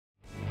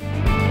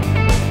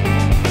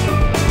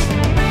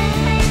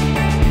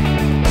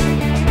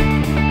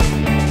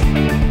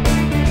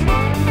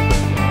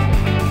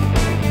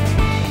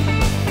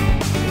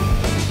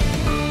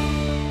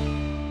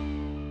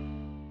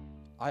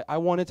I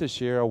wanted to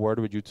share a word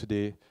with you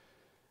today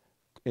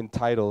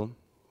entitled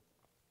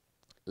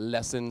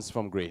Lessons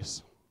from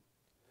Grace.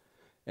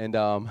 And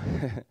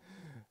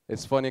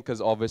it's funny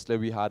because obviously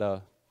we had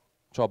a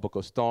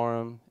tropical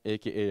storm,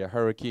 aka a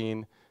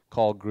hurricane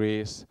called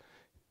Grace.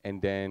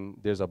 And then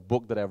there's a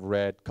book that I've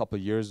read a couple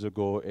years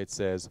ago. It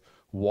says,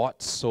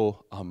 "What's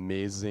so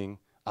amazing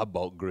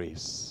about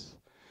grace?"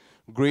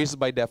 Grace,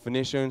 by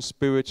definition,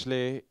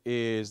 spiritually,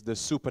 is the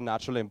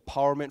supernatural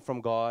empowerment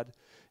from God.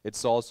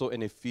 It's also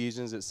in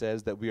Ephesians, it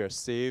says that we are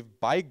saved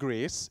by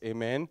grace,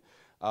 amen,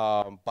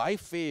 by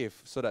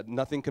faith, so that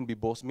nothing can be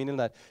boasted, meaning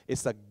that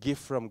it's a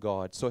gift from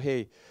God. So,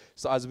 hey,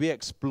 so as we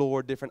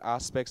explore different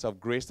aspects of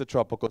grace, the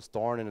tropical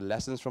storm, and the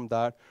lessons from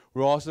that,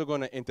 we're also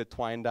going to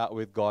intertwine that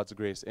with God's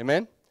grace,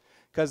 amen?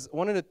 Because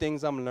one of the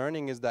things I'm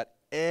learning is that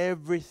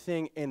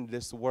everything in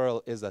this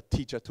world is a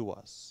teacher to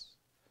us.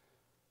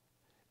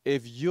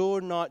 If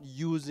you're not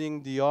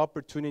using the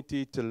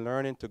opportunity to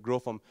learn and to grow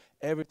from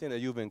everything that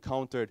you've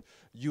encountered,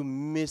 you're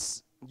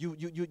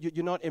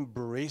not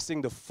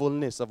embracing the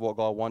fullness of what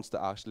God wants to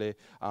actually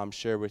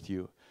share with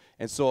you.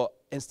 And so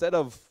instead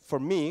of, for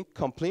me,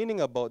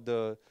 complaining about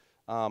the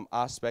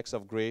aspects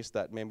of grace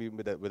that maybe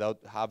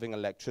without having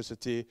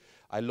electricity,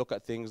 I look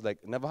at things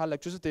like, never had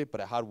electricity, but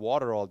I had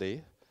water all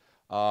day.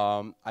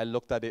 I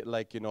looked at it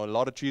like, a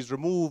lot of trees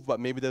removed, but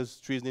maybe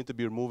those trees need to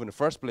be removed in the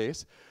first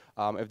place.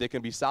 If they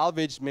can be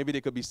salvaged, maybe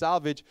they could be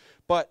salvaged.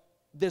 But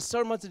there's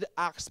so much of the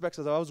aspects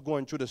as I was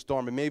going through the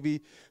storm. And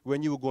maybe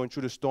when you were going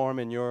through the storm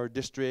in your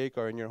district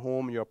or in your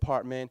home, your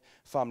apartment,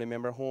 family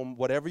member home,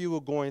 whatever you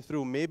were going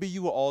through, maybe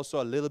you were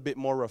also a little bit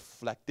more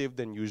reflective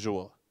than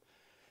usual.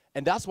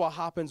 And that's what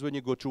happens when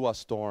you go through a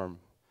storm.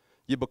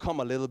 You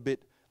become a little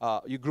bit,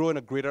 you grow in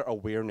a greater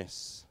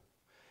awareness.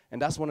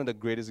 And that's one of the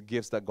greatest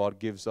gifts that God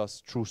gives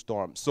us through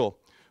storms. So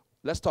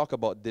let's talk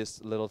about this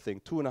little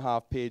thing.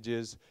 2.5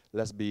 pages.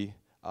 Let's be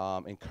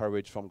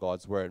encouraged from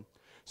God's word.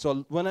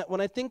 So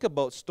when I think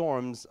about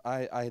storms,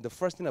 the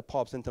first thing that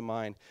pops into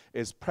mind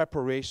is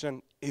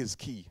preparation is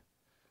key.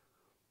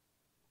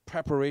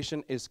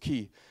 Preparation is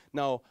key.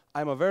 Now,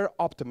 I'm a very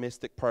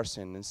optimistic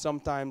person, and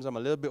sometimes I'm a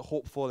little bit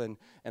hopeful, and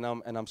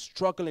I'm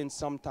struggling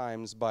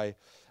sometimes by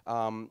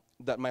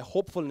that my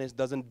hopefulness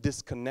doesn't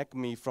disconnect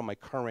me from my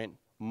current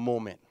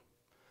moment.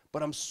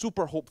 But I'm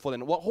super hopeful,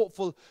 and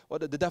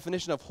the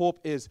definition of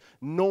hope is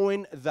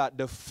knowing that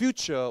the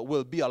future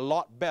will be a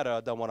lot better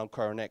than what I'm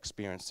currently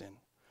experiencing.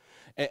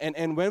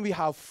 And when we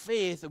have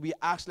faith, we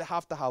actually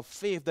have to have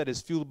faith that is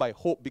fueled by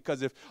hope,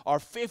 because if our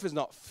faith is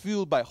not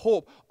fueled by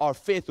hope, our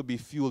faith will be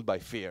fueled by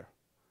fear.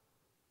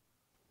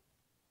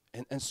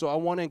 And so I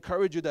want to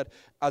encourage you that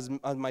as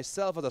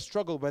myself, as a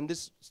struggle, when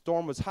this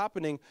storm was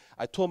happening,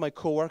 I told my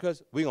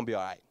coworkers, we're going to be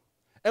all right.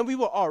 And we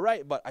were all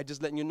right, but I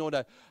just letting you know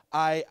that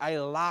I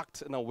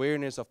lacked an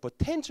awareness of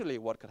potentially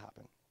what could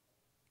happen.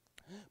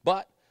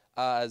 But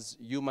as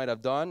you might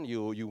have done,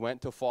 you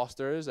went to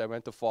Foster's. I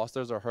went to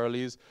Foster's or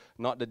Hurley's,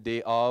 not the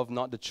day of,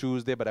 not the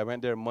Tuesday, but I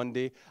went there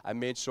Monday. I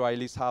made sure I at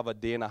least have a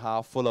day and a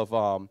half full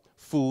of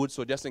food,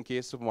 so just in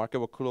case the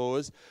supermarket were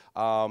closed.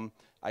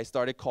 I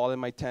started calling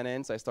my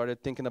tenants. I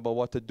started thinking about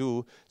what to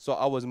do. So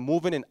I was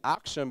moving in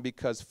action,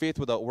 because faith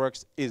without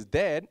works is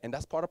dead, and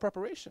that's part of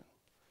preparation.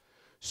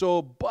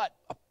 So, but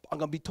I'm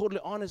going to be totally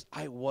honest,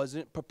 I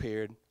wasn't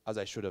prepared as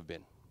I should have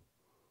been.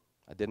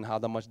 I didn't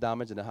have that much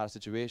damage in the house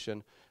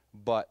situation,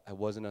 but I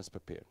wasn't as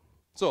prepared.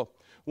 So,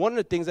 one of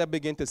the things I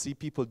begin to see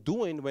people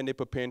doing when they're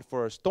preparing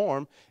for a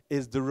storm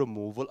is the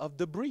removal of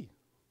debris.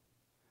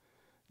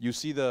 You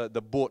see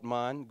the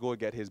boatman go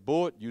get his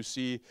boat. You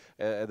see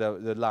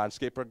the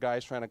landscaper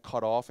guys trying to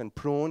cut off and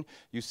prune.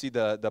 You see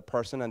the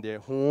person in their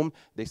home,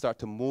 they start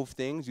to move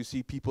things. You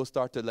see people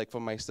start to, like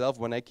for myself,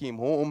 when I came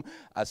home,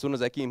 as soon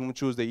as I came home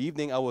Tuesday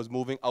evening, I was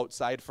moving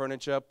outside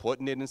furniture,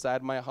 putting it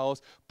inside my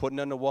house, putting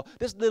it on the wall.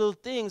 These little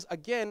things,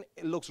 again,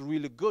 it looks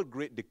really good,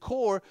 great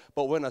decor,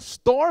 but when a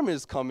storm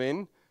is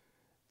coming,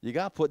 you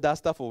got to put that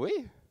stuff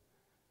away.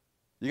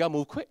 You got to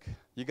move quick.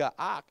 You got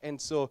to act. And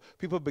so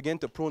people begin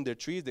to prune their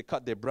trees. They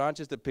cut their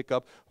branches to pick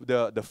up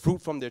the fruit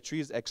from their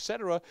trees,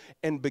 etc.,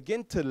 and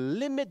begin to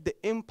limit the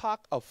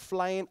impact of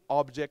flying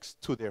objects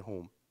to their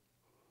home.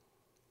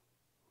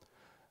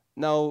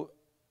 Now,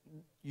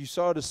 you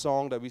saw the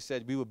song that we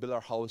said we will build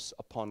our house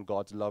upon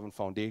God's love and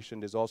foundation.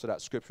 There's also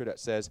that scripture that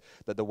says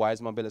that the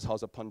wise man built his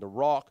house upon the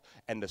rock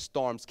and the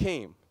storms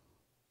came.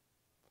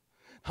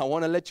 I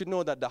want to let you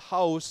know that the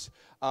house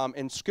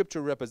in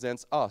scripture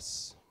represents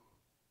us.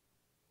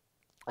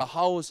 A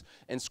house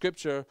in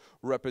scripture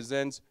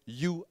represents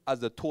you as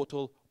the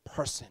total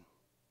person.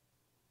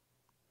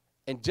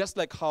 And just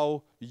like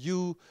how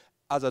you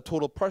as a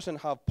total person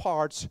have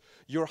parts,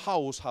 your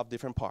house have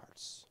different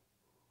parts.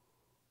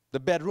 The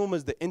bedroom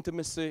is the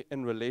intimacy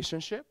and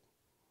relationship.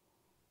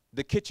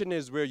 The kitchen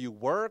is where you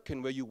work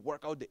and where you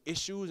work out the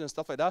issues and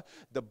stuff like that.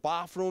 The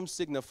bathroom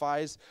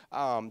signifies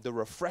the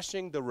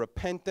refreshing, the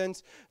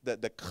repentance,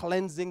 the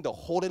cleansing, the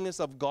holiness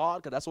of God,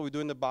 because that's what we do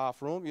in the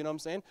bathroom, you know what I'm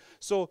saying?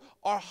 So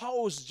our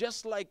house,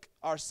 just like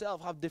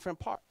ourselves, have different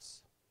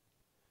parts.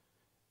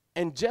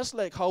 And just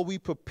like how we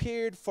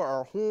prepared for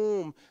our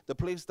home, the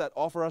place that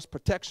offers us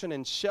protection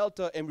and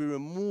shelter, and we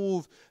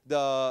remove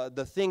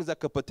the things that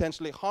could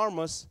potentially harm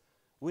us,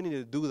 we need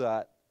to do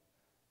that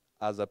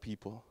as a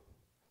people.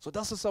 So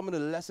those are some of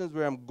the lessons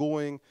where I'm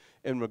going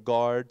in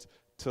regard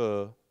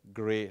to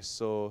grace.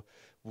 So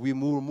we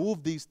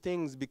remove these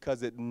things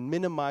because it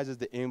minimizes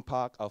the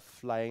impact of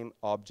flying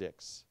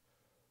objects,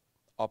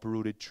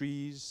 uprooted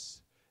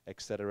trees,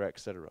 etc.,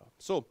 etc.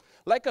 So,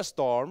 like a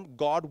storm,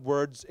 God's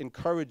words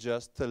encourage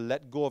us to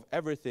let go of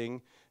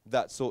everything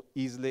that so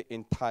easily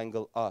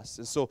entangle us.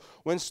 And so,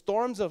 when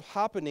storms are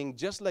happening,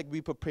 just like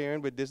we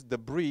preparing with this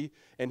debris,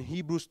 in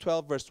Hebrews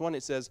 12, verse 1,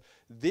 it says,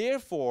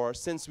 therefore,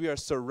 since we are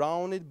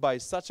surrounded by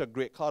such a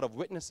great cloud of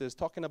witnesses,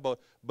 talking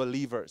about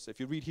believers. If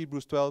you read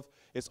Hebrews 12,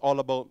 it's all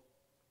about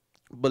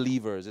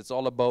believers. It's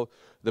all about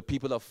the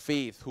people of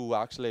faith who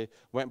actually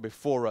went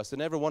before us.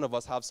 And every one of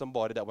us have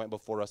somebody that went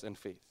before us in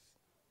faith.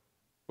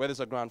 Whether it's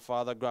a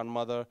grandfather,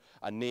 grandmother,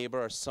 a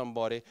neighbor, or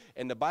somebody.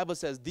 And the Bible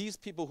says these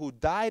people who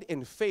died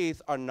in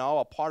faith are now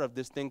a part of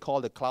this thing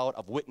called the cloud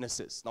of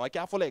witnesses. Now, I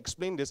can't fully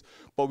explain this,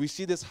 but we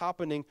see this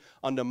happening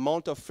on the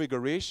Mount of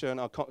Figuration,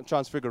 or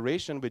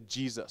Transfiguration with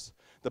Jesus.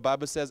 The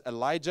Bible says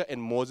Elijah and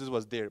Moses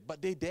was there,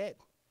 but they dead.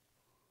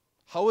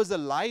 How is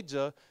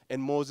Elijah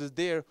and Moses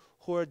there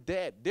who are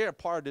dead? They're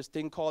part of this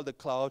thing called the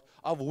cloud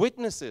of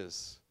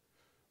witnesses.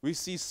 We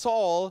see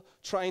Saul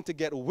trying to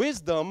get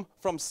wisdom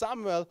from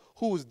Samuel,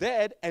 who's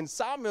dead, and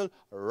Samuel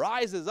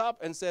rises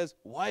up and says,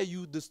 why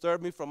you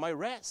disturb me from my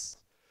rest?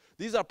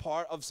 These are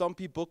part of some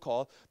people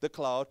call the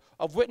cloud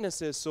of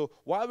witnesses. So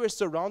while we're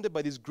surrounded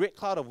by this great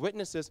cloud of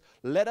witnesses,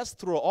 let us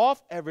throw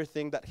off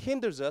everything that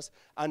hinders us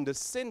and the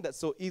sin that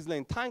so easily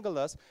entangle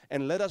us,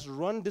 and let us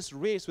run this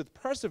race with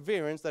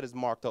perseverance that is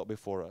marked out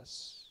before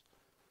us.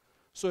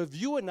 So if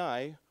you and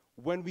I,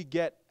 when we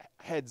get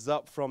heads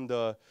up from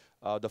the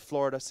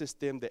Florida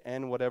system, the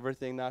N whatever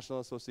thing, National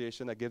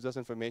Association that gives us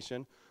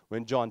information,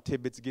 when John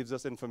Tibbetts gives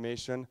us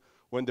information,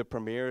 when the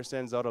premier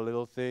sends out a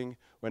little thing,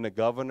 when the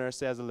governor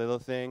says a little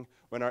thing,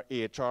 when our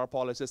HR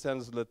policy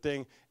sends a little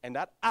thing, and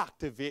that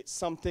activates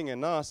something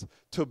in us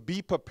to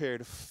be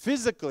prepared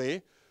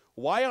physically,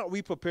 why aren't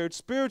we prepared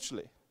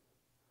spiritually?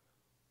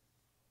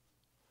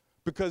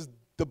 Because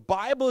the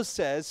Bible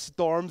says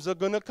storms are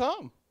going to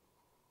come.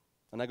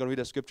 And I'm going to read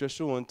a scripture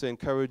soon to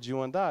encourage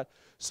you on that.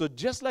 So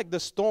just like the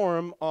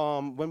storm,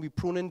 when we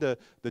prune in the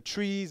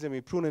trees and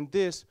we prune in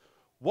this,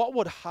 what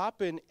would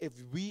happen if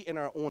we in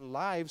our own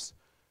lives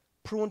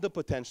prune the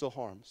potential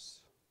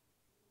harms?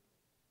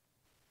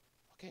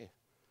 Okay.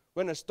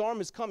 When a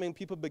storm is coming,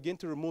 people begin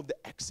to remove the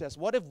excess.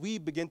 What if we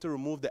begin to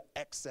remove the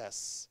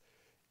excess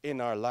in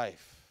our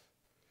life?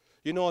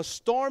 You know, a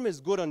storm is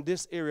good on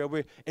this area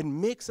where it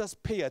makes us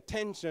pay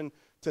attention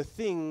to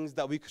things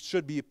that we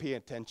should be paying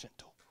attention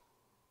to.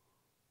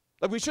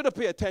 Like we should have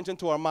paid attention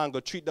to our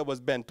mango tree that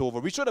was bent over.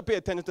 We should have paid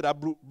attention to that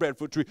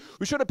breadfruit tree.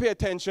 We should have paid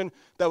attention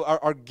that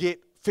our gate,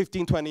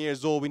 15, 20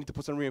 years old, we need to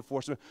put some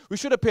reinforcement. We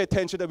should have paid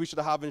attention that we should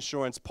have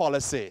insurance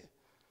policy.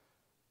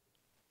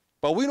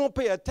 But we don't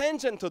pay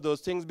attention to those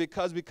things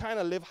because we kind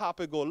of live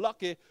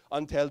happy-go-lucky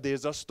until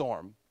there's a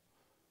storm.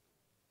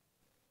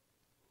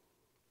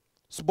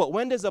 So, but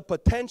when there's a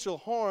potential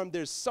harm,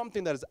 there's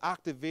something that is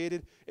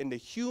activated in the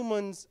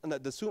humans and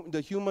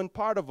the human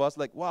part of us,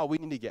 like, wow, we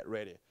need to get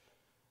ready.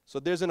 So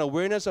there's an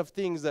awareness of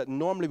things that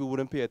normally we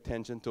wouldn't pay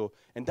attention to.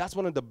 And that's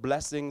one of the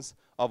blessings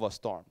of a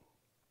storm.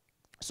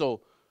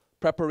 So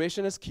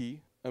preparation is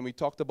key. And we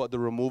talked about the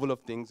removal of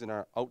things in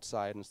our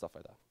outside and stuff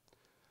like that.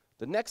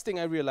 The next thing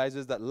I realize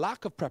is that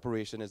lack of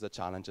preparation is a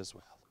challenge as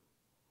well.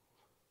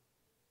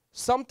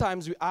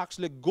 Sometimes we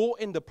actually go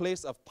in the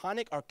place of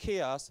panic or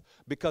chaos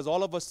because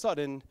all of a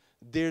sudden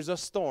there's a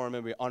storm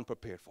and we're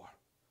unprepared for.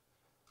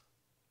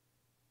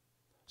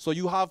 So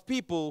you have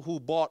people who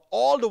bought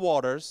all the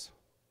waters,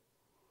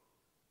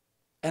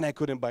 and I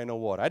couldn't buy no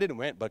water. I didn't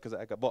went, but because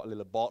I bought a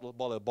little bottle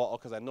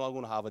because I know I'm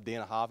going to have a day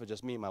and a half. It's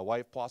just me and my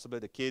wife, possibly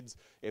the kids,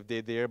 if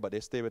they're there, but they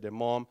stay with their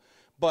mom.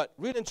 But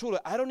really and truly,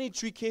 I don't need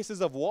 3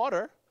 cases of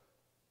water.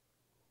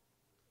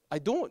 I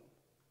don't.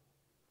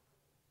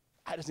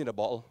 I just need a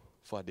bottle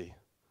for a day.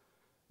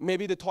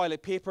 Maybe the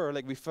toilet paper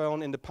like we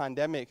found in the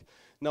pandemic.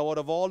 Now, out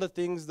of all the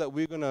things that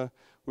we're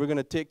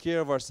gonna take care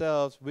of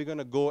ourselves, we're going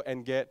to go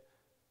and get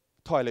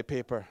toilet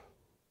paper.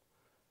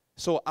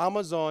 So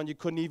Amazon, you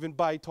couldn't even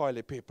buy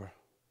toilet paper.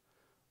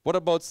 What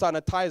about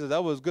sanitizer?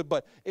 That was good,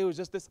 but it was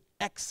just this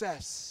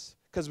excess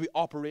because we're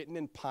operating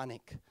in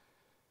panic.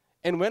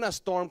 And when a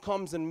storm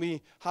comes and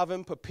we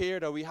haven't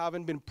prepared or we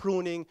haven't been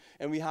pruning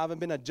and we haven't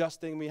been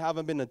adjusting, we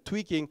haven't been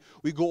tweaking,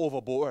 we go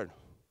overboard.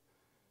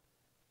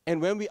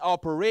 And when we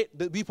operate,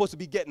 we're supposed to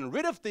be getting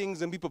rid of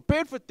things and be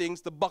prepared for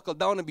things to buckle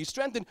down and be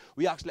strengthened,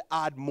 we actually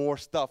add more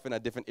stuff in a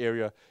different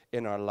area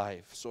in our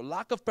life. So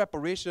lack of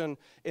preparation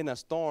in a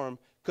storm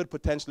could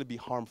potentially be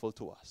harmful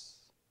to us.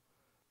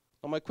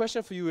 Now, my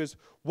question for you is,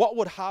 what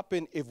would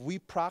happen if we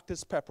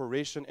practice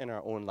preparation in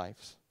our own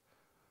lives?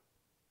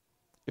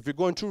 If you're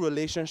going through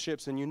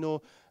relationships and you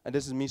know, and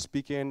this is me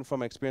speaking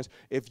from experience,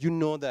 if you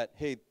know that,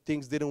 hey,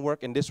 things didn't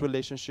work in this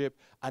relationship,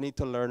 I need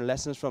to learn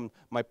lessons from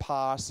my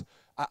past.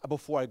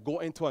 Before I go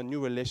into a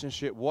new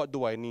relationship, what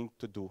do I need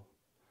to do?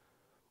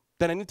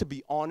 Then I need to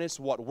be honest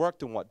what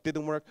worked and what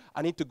didn't work.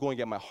 I need to go and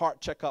get my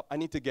heart checked up. I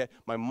need to get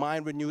my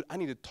mind renewed. I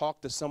need to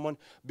talk to someone,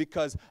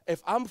 because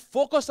if I'm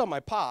focused on my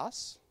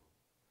past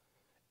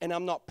and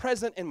I'm not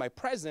present in my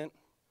present,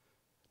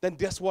 then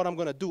guess what I'm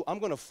going to do? I'm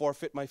going to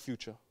forfeit my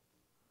future.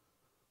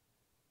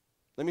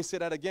 Let me say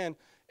that again.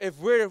 If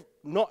we're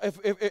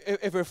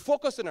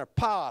focused in our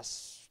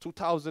past,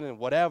 2000 and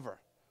whatever,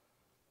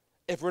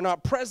 if we're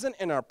not present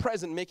in our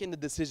present, making the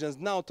decisions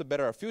now to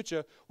better our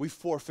future, we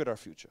forfeit our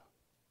future.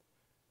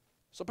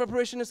 So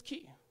preparation is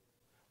key.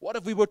 What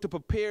if we were to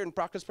prepare and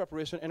practice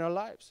preparation in our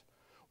lives?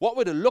 What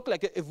would it look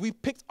like if we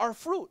picked our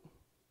fruit?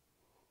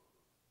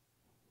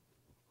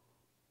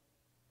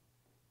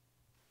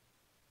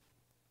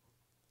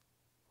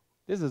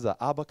 This is an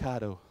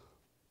avocado.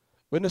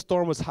 When the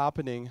storm was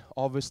happening,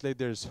 obviously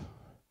there's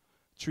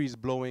trees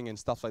blowing and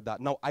stuff like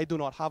that. Now, I do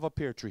not have a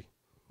pear tree.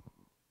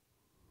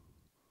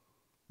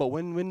 But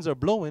when winds are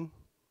blowing,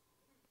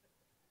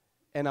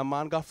 and a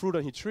man got fruit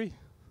on his tree,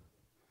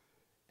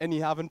 and he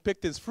haven't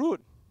picked his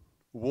fruit,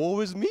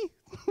 woe is me.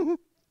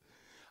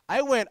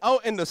 I went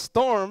out in the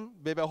storm.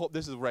 Baby, I hope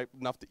this is ripe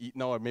enough to eat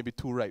now, or maybe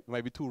too ripe. It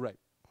might be too ripe.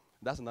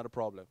 That's another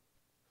problem.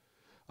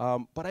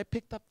 But I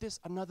picked up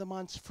another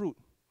man's fruit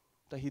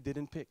that he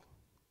didn't pick.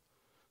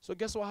 So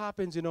guess what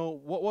happens,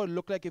 what would it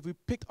look like if we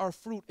picked our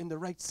fruit in the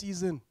right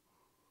season?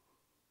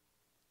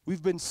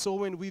 We've been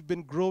sowing, we've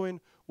been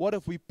growing. What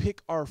if we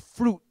pick our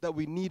fruit that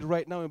we need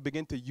right now and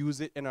begin to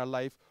use it in our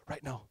life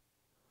right now?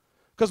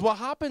 Because what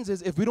happens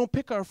is, if we don't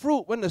pick our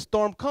fruit, when the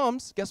storm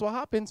comes, guess what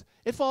happens?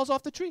 It falls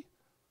off the tree.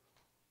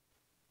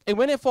 And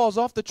when it falls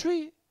off the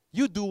tree,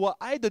 you do what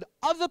I did.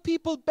 Other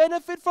people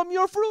benefit from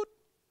your fruit.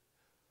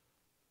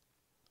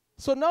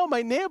 So now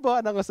my neighbor,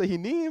 and I'm going to say his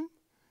name,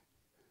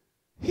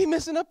 he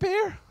missing a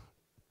pear.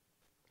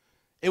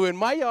 It was in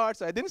my yard,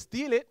 so I didn't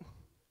steal it.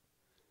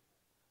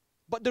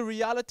 But the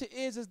reality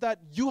is that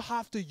you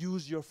have to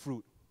use your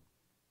fruit.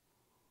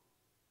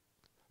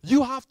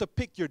 You have to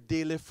pick your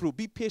daily fruit.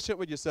 Be patient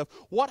with yourself.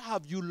 What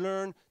have you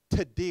learned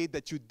today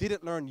that you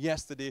didn't learn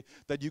yesterday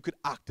that you could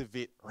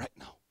activate right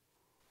now?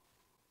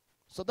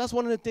 So that's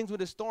one of the things with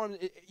the storm.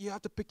 You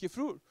have to pick your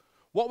fruit.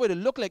 What would it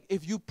look like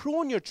if you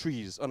prune your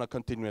trees on a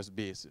continuous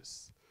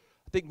basis?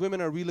 I think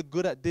women are really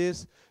good at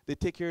this. They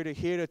take care of their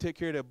hair, they take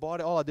care of their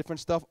body, all that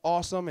different stuff.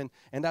 Awesome,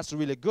 and that's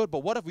really good.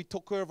 But what if we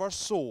took care of our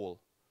soul?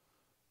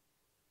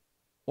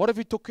 What if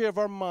we took care of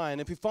our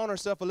mind? If we found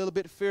ourselves a little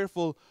bit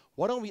fearful,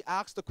 why don't we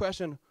ask the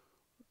question,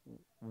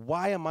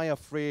 why am I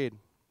afraid?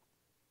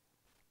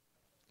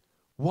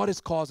 What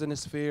is causing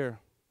this fear?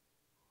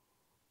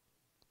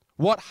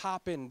 What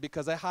happened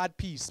because I had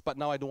peace, but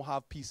now I don't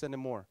have peace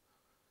anymore?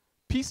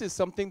 Peace is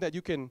something that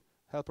you can,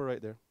 help her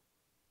right there.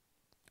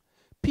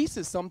 Peace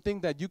is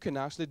something that you can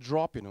actually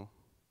drop,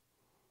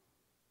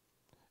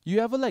 You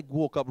ever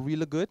woke up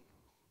really good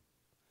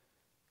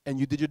and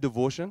you did your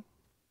devotion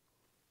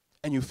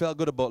and you felt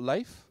good about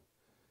life,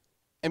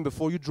 and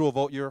before you drove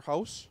out your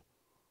house,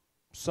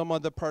 some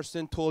other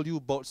person told you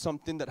about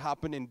something that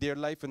happened in their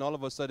life, and all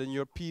of a sudden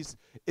your peace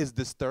is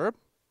disturbed?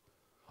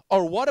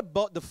 Or what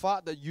about the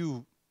fact that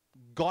you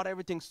got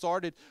everything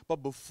started, but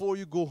before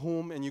you go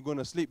home and you're going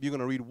to sleep, you're going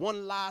to read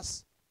one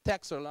last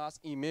text or last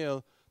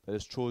email that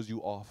just throws you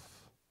off?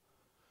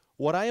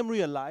 What I am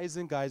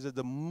realizing, guys, is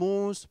the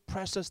most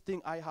precious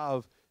thing I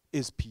have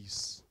is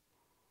peace.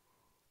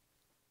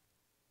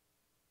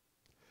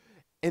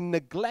 And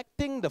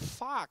neglecting the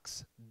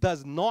facts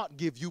does not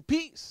give you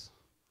peace.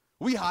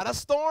 We had a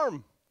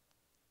storm.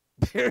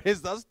 There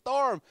is a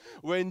storm.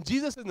 When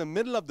Jesus is in the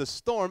middle of the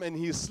storm and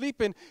he's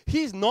sleeping,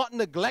 he's not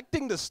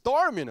neglecting the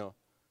storm,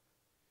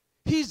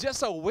 He's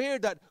just aware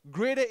that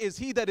greater is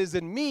he that is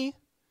in me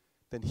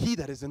than he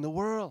that is in the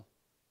world.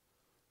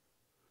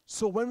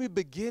 So when we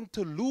begin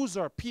to lose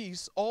our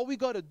peace, all we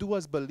got to do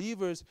as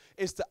believers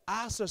is to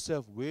ask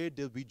ourselves, where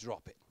did we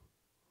drop it?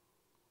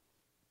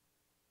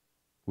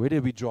 Where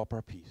did we drop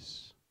our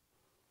peace?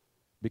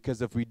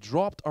 Because if we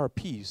dropped our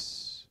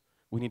peace,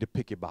 we need to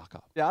pick it back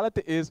up. The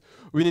reality is,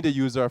 we need to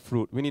use our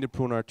fruit. We need to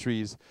prune our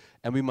trees,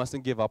 and we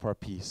mustn't give up our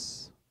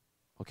peace.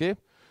 Okay?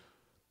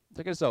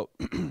 Check this out.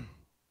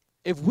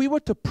 If we were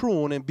to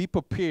prune and be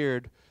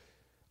prepared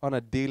on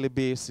a daily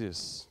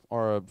basis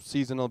or a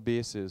seasonal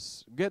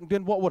basis,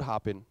 then what would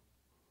happen?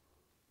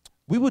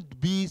 We would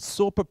be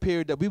so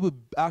prepared that we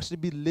would actually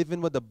be living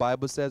what the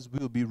Bible says. We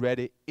will be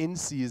ready in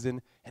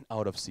season and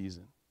out of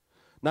season.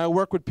 Now, I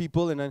work with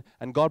people,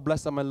 and God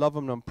bless them. I love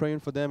them, and I'm praying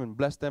for them and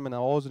bless them, and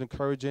I'm always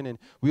encouraging, and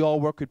we all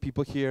work with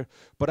people here.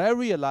 But I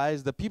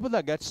realize the people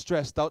that get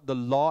stressed out the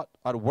lot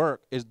at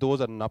work is those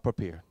that are not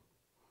prepared.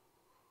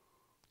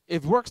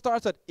 If work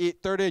starts at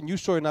 8:30 and you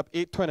showing up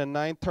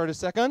 8:29, 30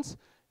 seconds,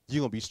 you're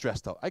going to be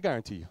stressed out. I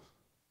guarantee you.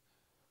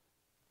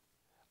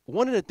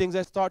 One of the things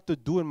I start to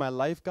do in my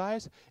life,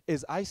 guys,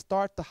 is I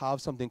start to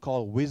have something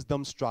called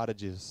wisdom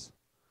strategies.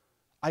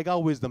 I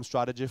got wisdom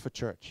strategy for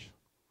church.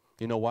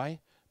 You know why?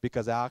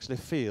 Because I actually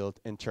failed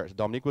in church.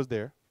 Dominic was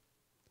there.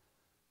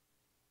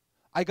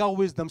 I got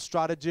wisdom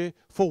strategy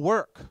for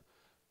work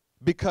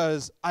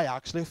because I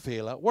actually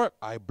fail at work.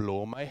 I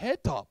blow my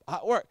head top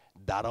at work.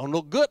 That don't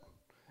look good.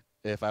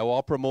 If I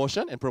want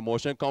promotion and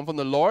promotion come from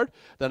the Lord,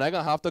 then I'm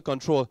going to have to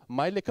control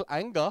my little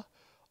anger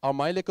or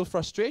my little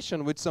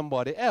frustration with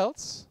somebody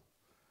else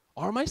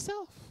or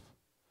myself.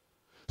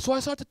 So I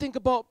start to think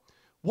about,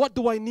 what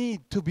do I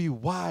need to be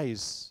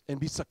wise and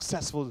be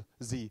successful,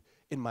 Z,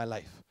 in my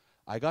life?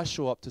 I got to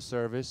show up to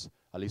service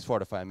at least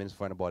 45 minutes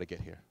before anybody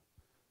get here.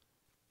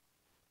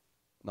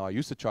 Now, I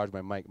used to charge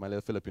my mic. My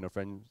little Filipino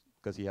friend,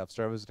 because he have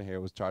service in here,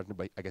 was charging,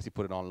 but I guess he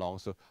put it on long,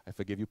 so I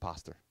forgive you,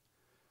 Pastor.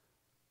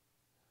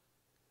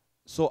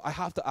 So I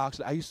have to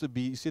actually, I used to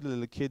be, you see the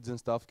little kids and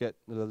stuff get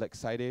a little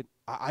excited.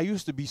 I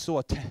used to be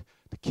so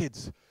the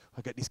kids,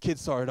 I got these kids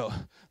sorted out.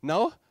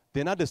 Now,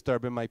 they're not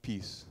disturbing my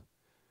peace.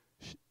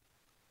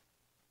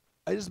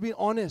 I just being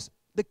honest.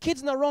 The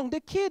kids not wrong, they're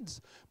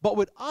kids. But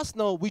with us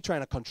now, we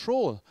trying to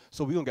control,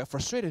 so we don't get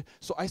frustrated.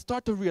 So I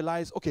start to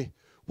realize, okay,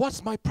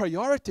 what's my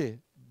priority?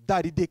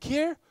 Daddy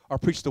daycare or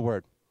preach the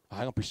word? I'm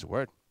going to preach the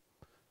word.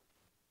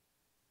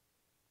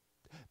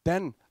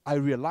 Then I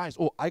realized,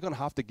 oh, I'm going to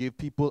have to give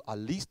people at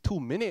least 2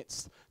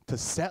 minutes to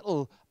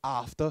settle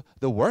after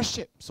the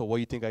worship. So what do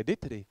you think I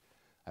did today?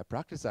 I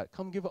practiced that.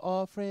 Come give an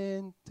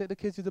offering, take the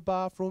kids to the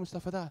bathroom,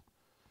 stuff like that.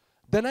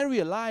 Then I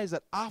realized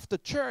that after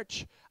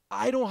church,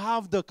 I don't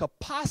have the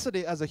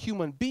capacity as a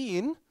human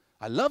being.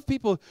 I love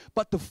people,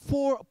 but to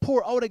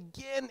pour out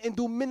again and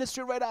do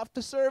ministry right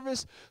after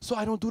service, so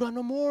I don't do that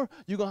no more.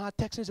 You're going to have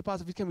text message,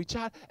 Pastor, can we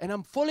chat? And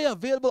I'm fully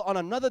available on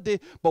another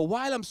day, but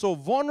while I'm so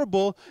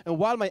vulnerable and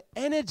while my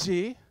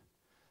energy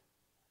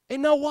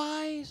ain't not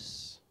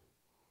wise.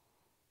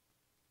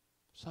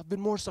 So I've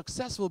been more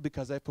successful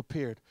because I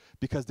prepared,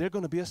 because there's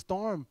going to be a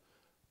storm.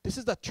 This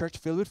is the church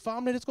filled with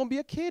family. There's going to be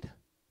a kid.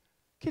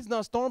 Kid's not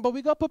a storm, but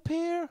we got to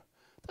prepare.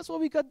 That's why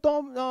we got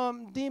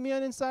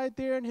Damien inside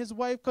there and his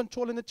wife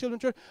controlling the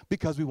children's church,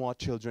 because we want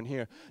children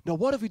here. Now,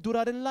 what if we do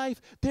that in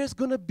life? There's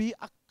going to be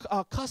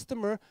a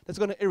customer that's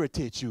going to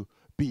irritate you.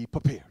 Be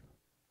prepared.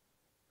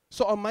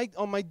 So on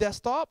my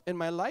desktop, in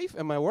my life,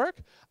 in my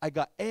work, I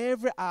got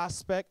every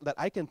aspect that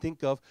I can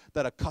think of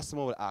that a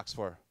customer would ask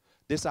for.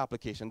 This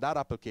application,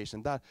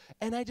 that.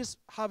 And I just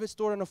have it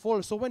stored in a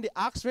folder. So when they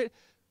ask for it,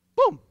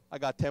 boom, I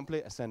got a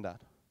template, I send that.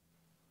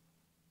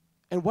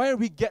 And why are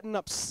we getting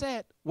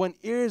upset when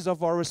areas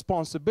of our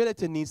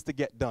responsibility needs to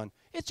get done?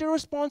 It's your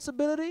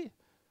responsibility.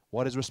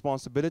 What is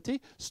responsibility?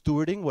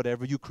 Stewarding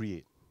whatever you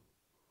create.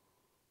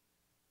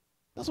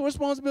 That's what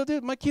responsibility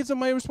is. My kids are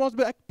my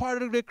responsibility. I'm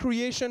part of their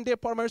creation. They're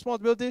part of my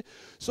responsibility.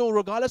 So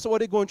regardless of what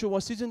they're going through,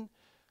 what season,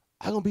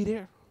 I'm going to be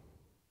there.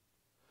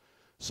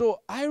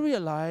 So I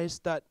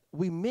realized that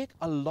we make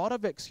a lot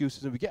of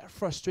excuses and we get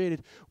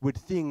frustrated with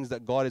things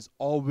that God is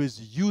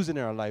always using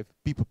in our life.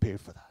 Be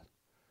prepared for that.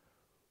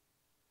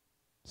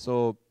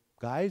 So,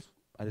 guys,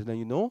 I just let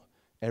you know,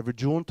 every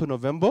June to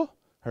November,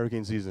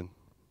 hurricane season.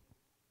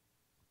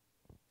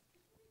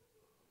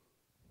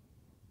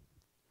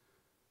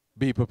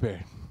 Be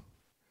prepared.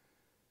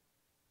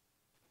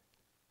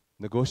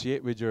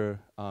 Negotiate with your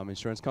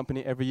insurance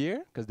company every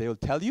year, because they will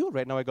tell you.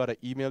 Right now, I got an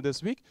email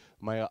this week.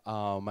 My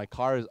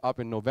car is up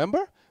in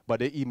November, but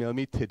they emailed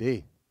me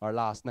today or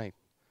last night.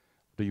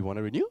 Do you want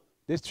to renew?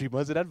 There's 3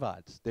 months in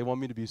advance. They want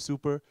me to be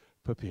super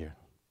prepared.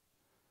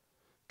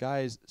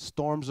 Guys,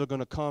 storms are going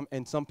to come,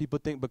 and some people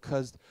think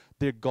because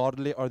they're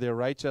godly or they're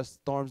righteous,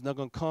 storms not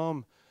going to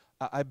come.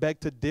 I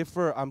beg to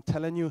differ. I'm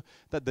telling you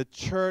that the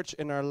church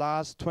in our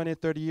last 20,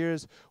 30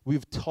 years,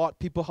 we've taught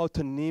people how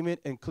to name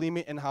it and claim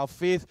it and have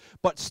faith,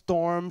 but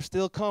storms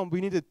still come. We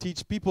need to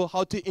teach people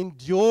how to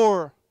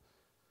endure,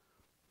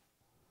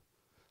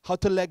 how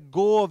to let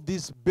go of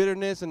this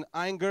bitterness and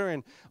anger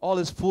and all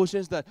this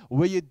foolishness that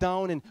weigh you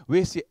down and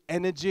waste your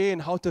energy, and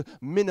how to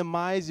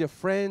minimize your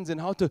friends and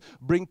how to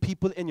bring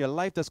people in your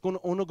life that's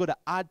only going to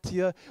add to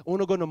you,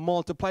 only going to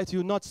multiply to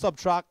you, not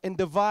subtract and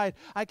divide.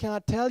 I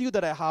cannot tell you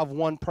that I have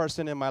one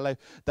person in my life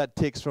that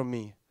takes from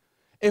me.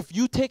 If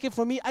you take it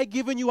from me, I've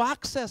given you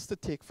access to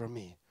take from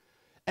me.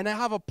 And I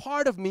have a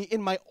part of me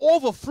in my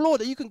overflow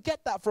that you can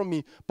get that from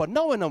me. But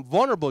now when I'm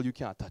vulnerable, you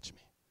can't touch me.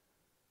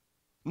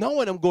 Now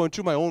when I'm going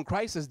through my own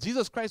crisis,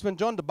 Jesus Christ, when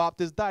John the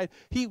Baptist died,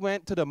 he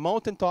went to the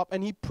mountaintop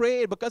and he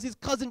prayed because his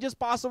cousin just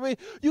passed away.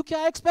 You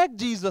can't expect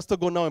Jesus to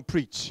go now and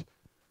preach.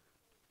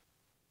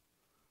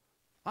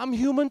 I'm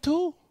human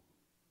too.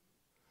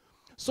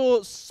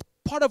 So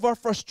part of our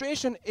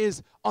frustration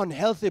is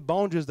unhealthy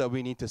boundaries that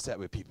we need to set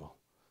with people.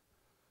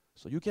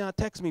 So you can't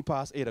text me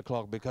past 8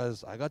 o'clock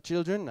because I got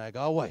children, I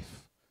got a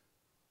wife.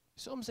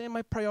 So I'm saying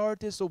my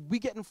priorities, so we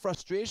get in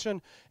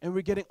frustration and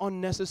we're getting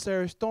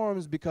unnecessary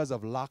storms because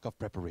of lack of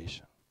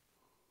preparation.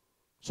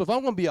 So if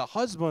I'm going to be a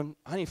husband,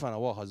 I need to find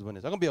out what a husband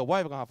is. If I'm going to be a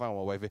wife, I'm going to find out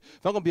what a wife is.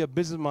 If I'm going to be a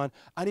businessman,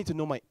 I need to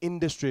know my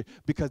industry,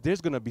 because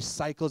there's going to be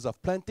cycles of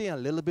plenty and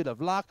a little bit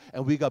of lack,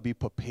 and we got to be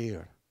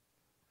prepared.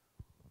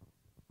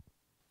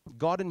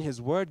 God in his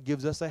word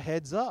gives us a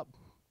heads up.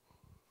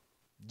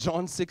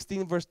 John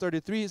 16, verse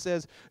 33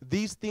 says,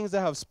 these things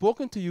I have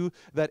spoken to you,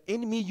 that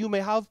in me you may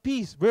have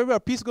peace. Where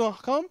peace going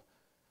to come?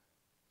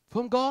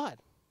 From God.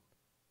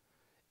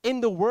 In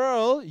the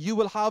world you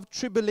will have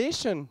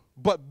tribulation,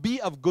 but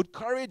be of good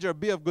courage or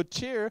be of good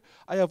cheer.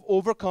 I have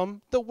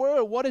overcome the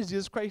world. What is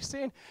Jesus Christ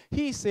saying?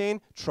 He's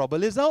saying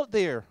trouble is out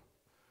there.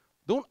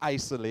 Don't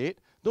isolate.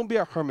 Don't be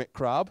a hermit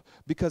crab,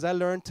 because I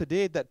learned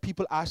today that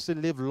people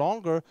actually live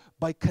longer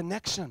by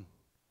connection.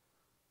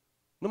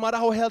 No matter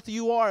how healthy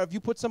you are, if you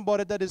put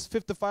somebody that is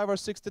 55 or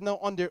 60 now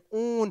on their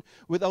own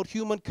without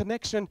human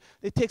connection,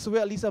 it takes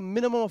away at least a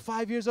minimum of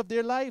 5 years of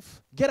their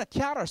life. Get a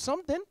cat or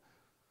something.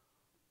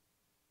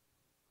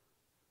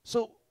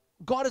 So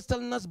God is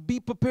telling us, be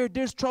prepared.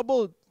 There's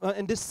trouble.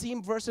 In this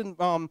same verse in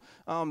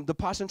the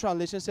Passion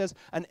Translation says,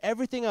 and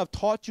everything I've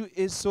taught you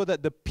is so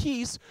that the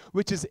peace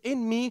which is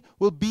in me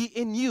will be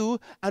in you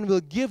and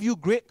will give you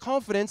great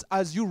confidence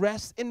as you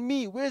rest in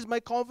me. Where's my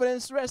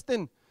confidence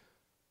resting?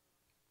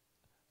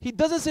 He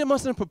doesn't say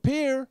mustn't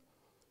prepare.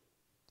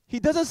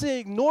 He doesn't say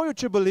ignore your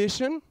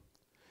tribulation.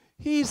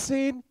 He's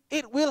saying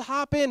it will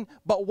happen,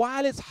 but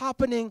while it's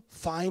happening,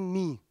 find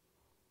me.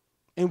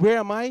 And where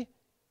am I?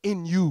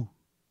 In you.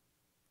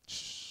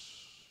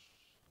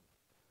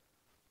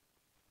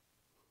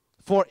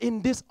 For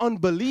in this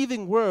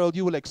unbelieving world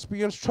you will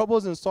experience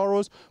troubles and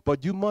sorrows,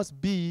 but you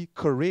must be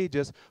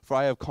courageous, for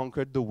I have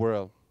conquered the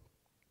world.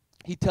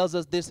 He tells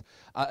us this,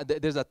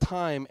 there's a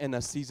time and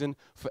a season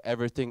for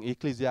everything.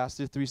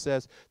 Ecclesiastes 3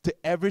 says, to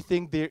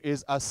everything there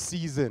is a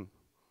season.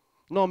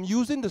 Now I'm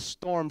using the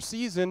storm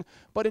season,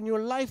 but in your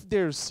life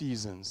there's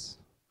seasons.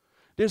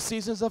 There's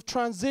seasons of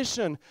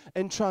transition,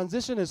 and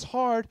transition is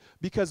hard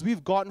because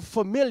we've gotten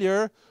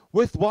familiar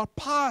with what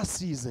past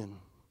season.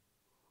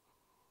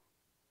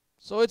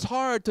 So it's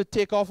hard to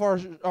take off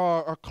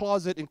our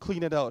closet and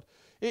clean it out.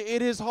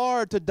 It is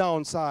hard to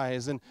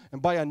downsize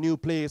and buy a new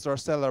place or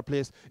sell our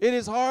place. It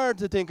is hard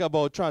to think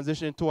about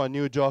transitioning to a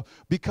new job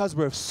because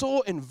we're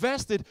so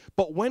invested.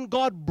 But when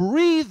God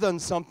breathes on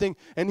something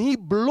and he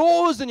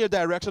blows in your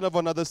direction of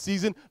another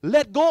season,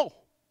 let go.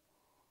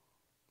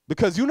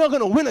 Because you're not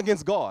going to win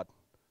against God.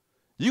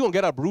 You're going to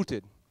get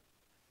uprooted.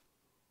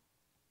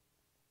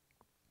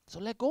 So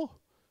let go.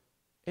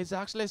 It's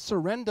actually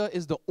surrender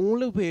is the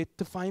only way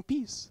to find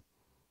peace.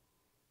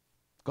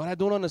 God, I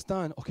don't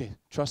understand. Okay,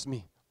 trust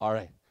me. All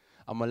right.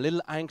 I'm a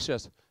little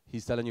anxious.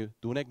 He's telling you,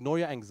 don't ignore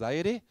your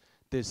anxiety.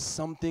 There's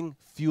something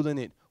fueling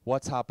it.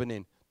 What's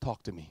happening?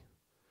 Talk to me.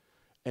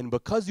 And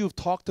because you've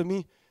talked to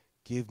me,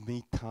 give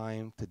me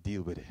time to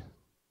deal with it.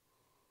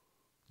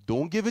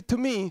 Don't give it to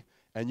me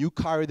and you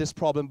carry this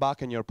problem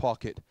back in your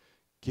pocket.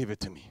 Give it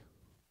to me.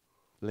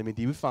 Let me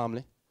deal with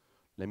family.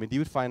 Let me deal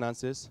with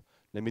finances.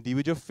 Let me deal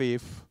with your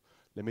faith.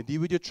 Let me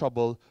deal with your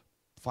trouble.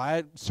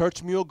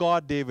 Search me, O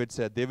God, David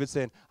said. David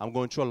said, I'm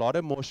going through a lot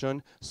of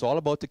emotion. It's all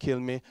about to kill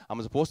me.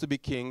 I'm supposed to be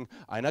king.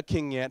 I'm not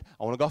king yet.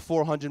 I only got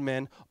 400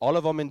 men. All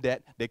of them in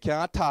debt. They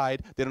can't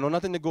tithe. They don't know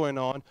nothing that's going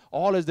on.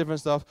 All this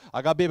different stuff.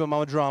 I got baby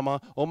mama drama.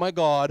 Oh, my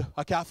God.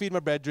 I can't feed my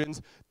brethren.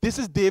 This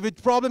is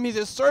David's problem. He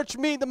says, search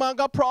me. The man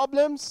got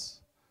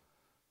problems.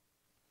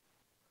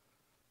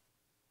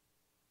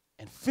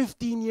 And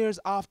 15 years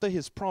after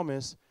his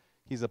promise,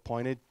 he's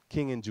appointed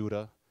king in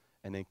Judah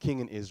and then king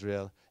in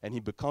Israel, and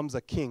he becomes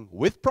a king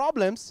with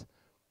problems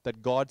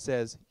that God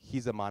says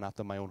he's a man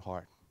after my own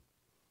heart.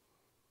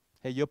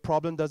 Hey, your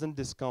problem doesn't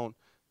discount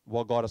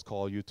what God has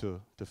called you to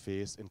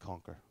face and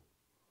conquer.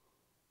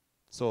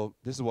 So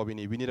this is what we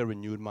need. We need a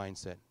renewed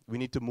mindset. We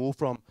need to move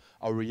from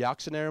a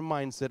reactionary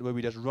mindset where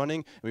we're just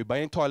running and we're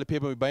buying toilet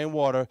paper, we're buying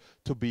water,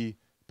 to be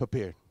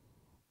prepared.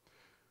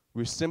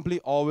 We're simply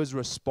always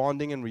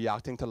responding and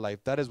reacting to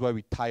life. That is why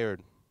we're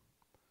tired.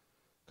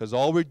 Because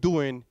all we're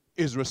doing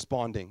is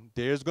responding.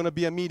 There's going to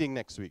be a meeting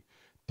next week.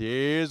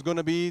 There's going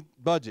to be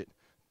budget.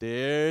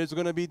 There's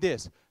going to be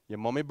this. Your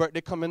mommy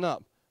birthday coming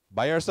up.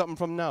 Buy her something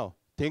from now.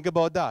 Think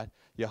about that.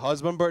 Your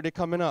husband birthday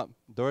coming up.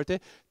 Dorothy,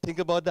 think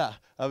about that.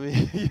 I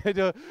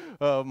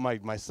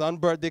mean, my son's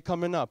birthday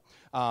coming up.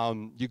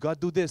 You got to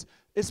do this.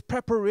 It's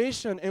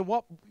preparation. And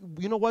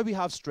you know why we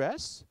have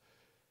stress?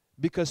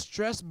 Because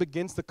stress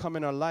begins to come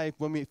in our life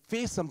when we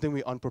face something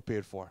we're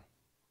unprepared for.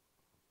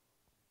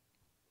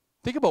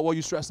 Think about what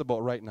you're stressed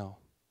about right now.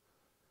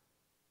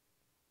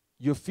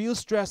 You feel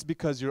stressed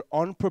because you're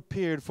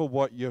unprepared for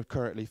what you're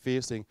currently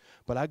facing.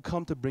 But I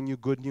come to bring you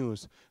good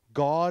news.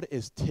 God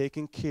is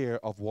taking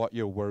care of what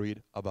you're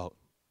worried about.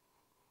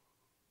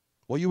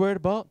 What you're worried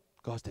about,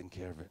 God's taking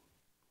care of it.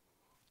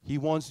 He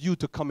wants you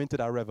to come into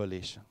that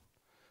revelation.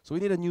 So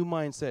we need a new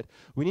mindset.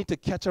 We need to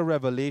catch a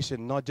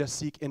revelation, not just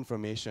seek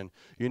information.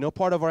 You know,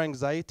 part of our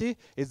anxiety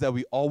is that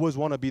we always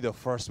want to be the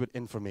first with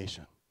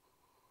information.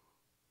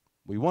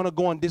 We want to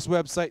go on this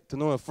website to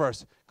know it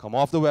first. Come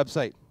off the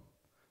website.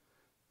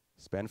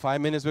 Spend 5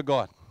 minutes with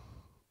God.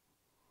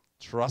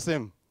 Trust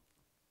him.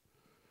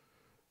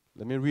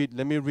 Let me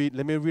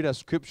read a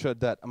scripture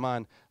that,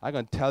 man, I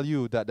can tell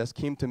you that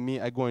came to me.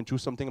 I going through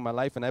something in my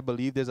life, and I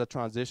believe there's a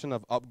transition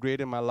of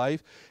upgrade in my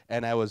life.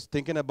 And I was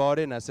thinking about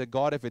it, and I said,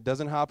 God, if it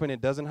doesn't happen,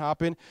 it doesn't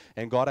happen.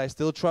 And God, I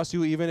still trust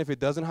you even if it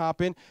doesn't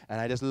happen. And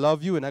I just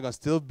love you, and I'm going to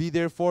still be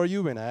there for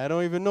you, and I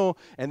don't even know.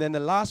 And then the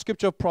last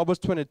scripture of Proverbs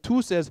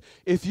 22 says,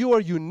 if you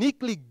are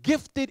uniquely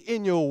gifted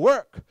in your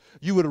work,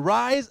 you would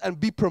rise and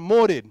be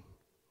promoted.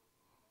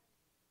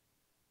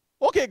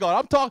 Okay,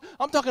 God,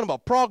 I'm talking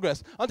about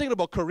progress. I'm thinking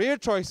about career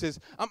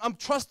choices. I'm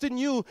trusting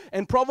you.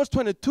 And Proverbs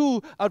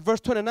 22 at verse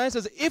 29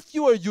 says, if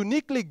you are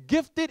uniquely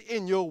gifted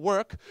in your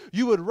work,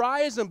 you would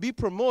rise and be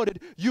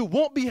promoted. You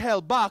won't be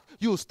held back.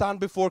 You will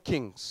stand before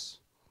kings.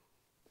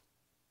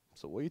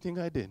 So what do you think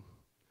I did?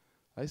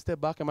 I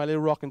stepped back in my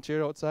little rocking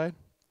chair outside.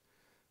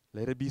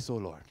 Let it be so,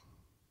 Lord.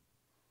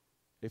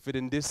 If it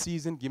in this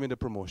season, give me the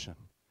promotion.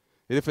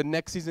 If in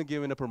next season,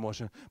 give me the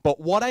promotion.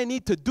 But what I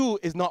need to do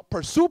is not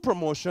pursue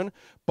promotion,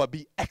 but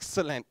be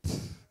excellent.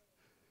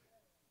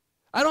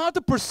 I don't have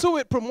to pursue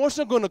it.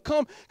 Promotion is going to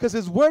come because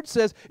his word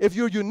says if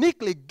you're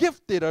uniquely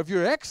gifted or if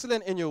you're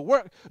excellent in your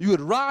work, you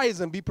would rise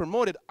and be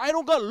promoted. I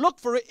don't got to look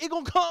for it. It's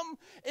going to come.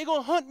 It's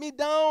going to hunt me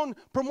down.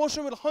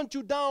 Promotion will hunt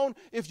you down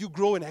if you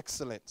grow in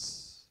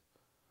excellence.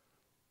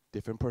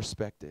 Different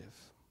perspective.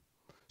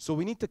 So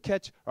we need to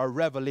catch a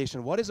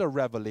revelation. What is a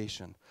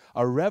revelation?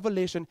 A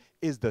revelation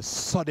is the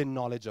sudden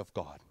knowledge of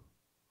God.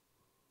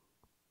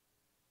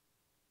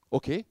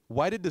 Okay,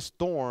 why did the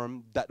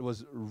storm that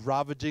was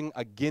ravaging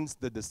against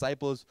the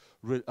disciples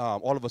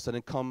all of a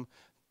sudden come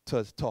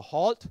to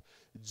halt?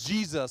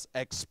 Jesus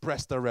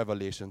expressed a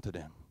revelation to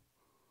them.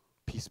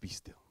 Peace be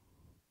still.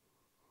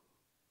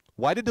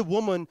 Why did the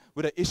woman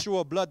with an issue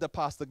of blood that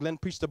Pastor Glenn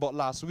preached about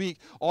last week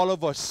all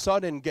of a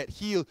sudden get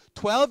healed?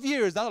 12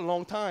 years, that's a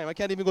long time. I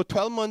can't even go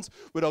 12 months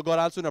without God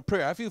answering a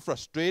prayer. I feel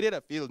frustrated. I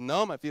feel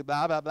numb. I feel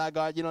blah, blah, blah.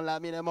 God, you don't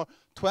love me anymore.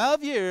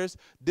 12 years,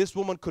 this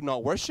woman could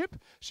not worship.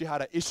 She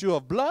had an issue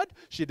of blood.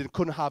 She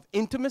couldn't have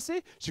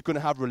intimacy. She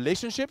couldn't have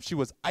relationship. She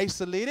was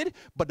isolated.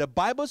 But the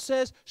Bible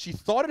says she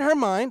thought in her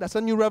mind, that's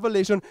a new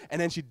revelation,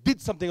 and then she did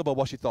something about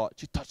what she thought.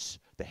 She touched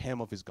the hem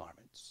of his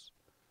garments.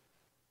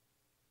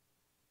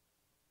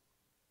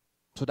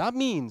 So that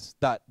means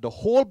that the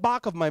whole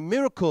back of my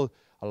miracle,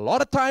 a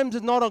lot of times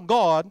is not on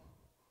God.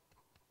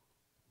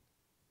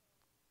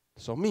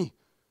 It's on me.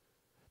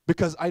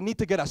 Because I need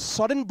to get a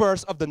sudden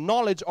burst of the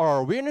knowledge or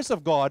awareness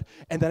of God,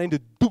 and then I need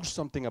to do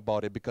something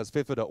about it, because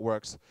faith without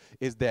works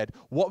is dead.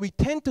 What we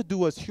tend to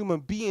do as human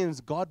beings,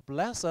 God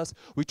bless us,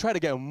 we try to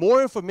get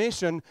more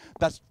information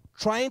that's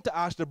trying to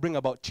actually bring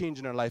about change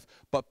in our life.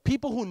 But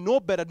people who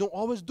know better don't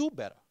always do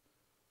better.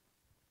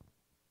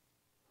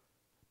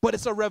 But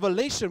it's a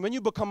revelation. When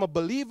you become a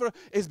believer,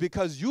 it's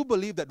because you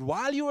believe that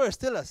while you are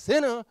still a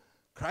sinner,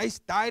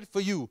 Christ died for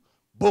you.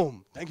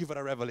 Boom. Thank you for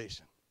the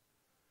revelation.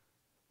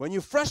 When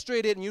you're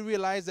frustrated and you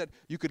realize that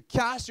you could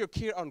cast your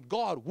care on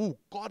God, woo,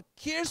 God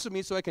cares for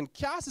me so I can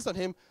cast this on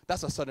him,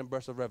 that's a sudden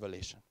burst of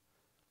revelation.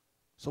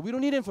 So we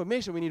don't need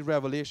information, we need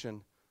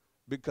revelation.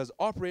 Because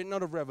operating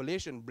out of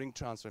revelation brings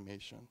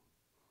transformation.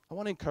 I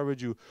want to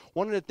encourage you.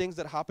 One of the things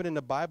that happened in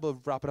the Bible,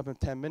 wrap it up in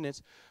 10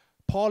 minutes,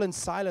 Paul and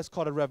Silas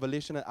caught a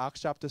revelation in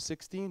Acts chapter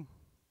 16.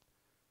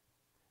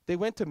 They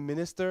went to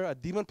minister a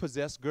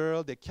demon-possessed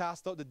girl. They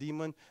cast out the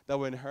demon that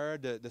were in her,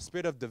 the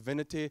spirit of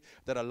divinity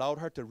that allowed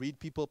her to read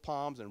people's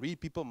palms and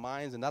read people's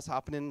minds, and that's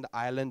happening in the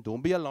island.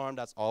 Don't be alarmed.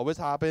 That's always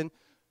happened.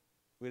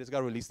 We just got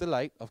to release the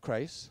light of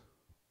Christ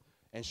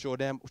and show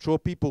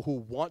people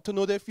who want to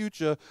know their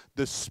future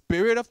the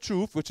spirit of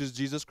truth, which is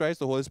Jesus Christ,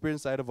 the Holy Spirit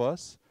inside of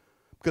us.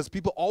 Because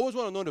people always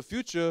want to know the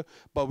future,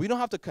 but we don't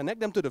have to connect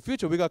them to the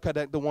future. We got to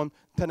connect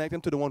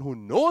them to the one who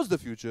knows the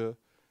future,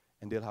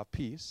 and they'll have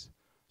peace.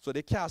 So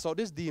they cast out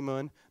this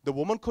demon. The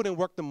woman couldn't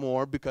work the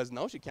more because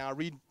now she can't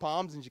read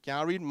palms, and she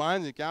can't read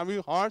minds, and she can't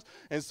read hearts.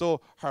 And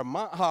so her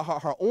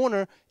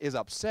owner is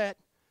upset,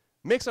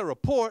 makes a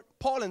report.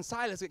 Paul and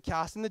Silas get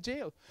cast in the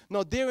jail.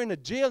 Now they're in the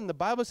jail, and the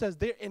Bible says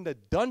they're in the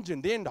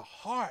dungeon. They're in the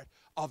heart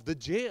of the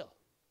jail.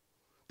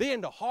 They're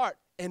in the heart,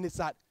 and it's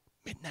at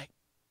midnight.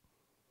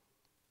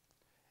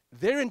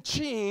 They're in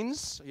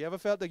chains. You ever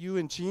felt like you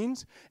in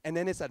chains? And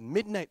then it's at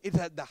midnight. It's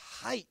at the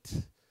height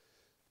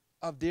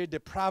of their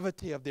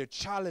depravity, of their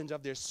challenge,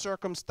 of their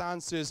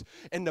circumstances.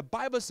 And the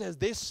Bible says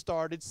they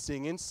started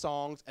singing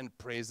songs and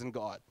praising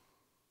God.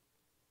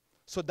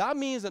 So that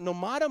means that no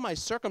matter my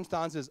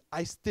circumstances,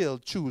 I still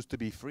choose to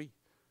be free.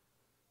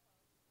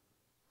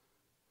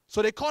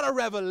 So they caught a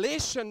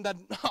revelation that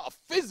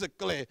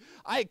physically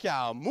I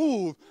can't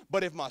move,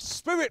 but if my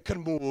spirit can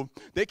move,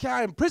 they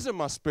can't imprison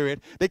my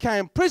spirit, they can't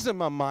imprison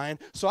my mind,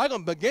 so I'm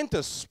going to begin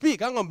to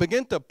speak, I'm going to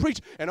begin to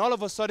preach, and all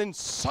of a sudden,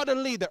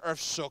 suddenly the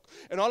earth shook,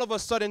 and all of a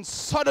sudden,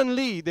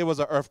 suddenly there was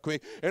an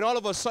earthquake, and all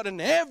of a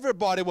sudden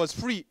everybody was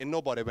free, and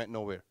nobody went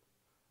nowhere.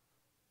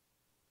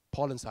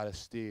 Paul and Silas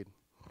stayed,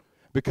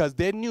 because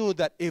they knew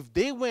that if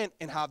they went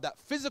and have that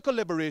physical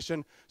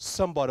liberation,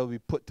 somebody would be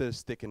put to the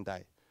stick and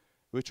die,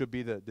 which would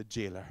be the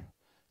jailer.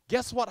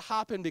 Guess what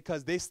happened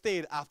because they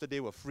stayed after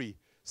they were free?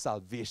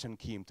 Salvation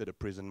came to the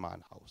prison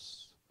man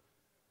house.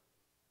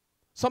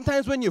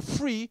 Sometimes when you're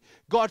free,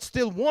 God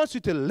still wants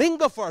you to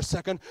linger for a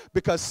second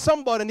because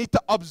somebody needs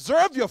to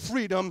observe your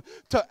freedom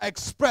to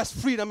express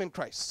freedom in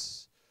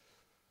Christ.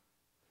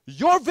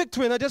 Your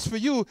victory, not just for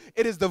you,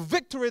 it is the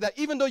victory that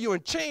even though you're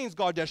in chains,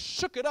 God just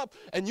shook it up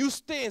and you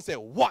stay and say,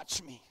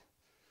 watch me.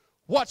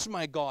 Watch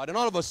my God. And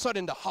all of a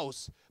sudden the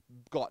house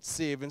got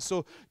saved. And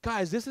so,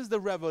 guys, this is the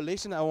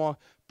revelation I want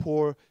to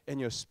pour in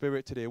your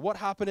spirit today. What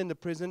happened in the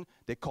prison?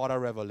 They caught a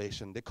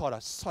revelation. They caught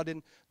a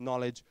sudden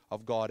knowledge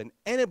of God. And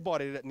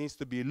anybody that needs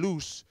to be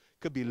loose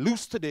could be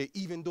loose today,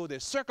 even though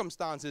their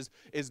circumstances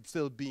is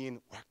still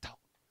being worked out.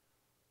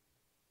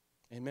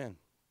 Amen.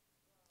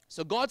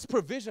 So God's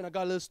provision, I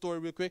got a little story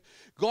real quick.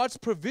 God's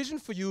provision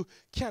for you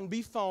can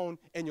be found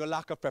in your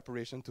lack of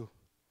preparation too.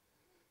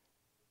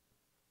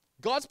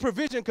 God's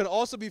provision can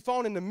also be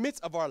found in the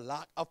midst of our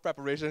lack of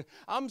preparation.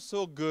 I'm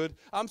so glad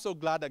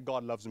that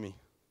God loves me.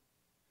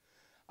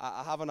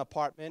 I have an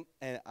apartment,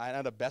 and I'm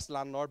not the best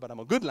landlord, but I'm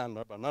a good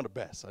landlord, but I'm not the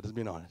best. I'm just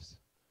being honest.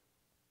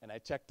 And I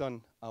checked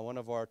on one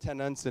of our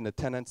tenants, and the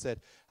tenant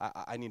said,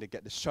 I need to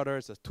get the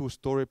shutters. It's a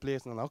 2-story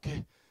place. And I'm like,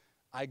 okay,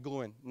 I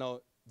go in. Now,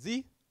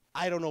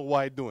 I don't know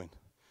what I'm doing.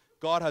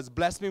 God has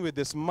blessed me with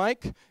this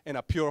mic and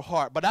a pure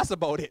heart, but that's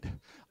about it.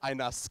 I'm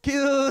not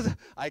skilled.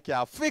 I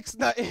can't fix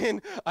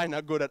nothing. I'm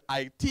not good at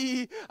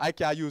IT. I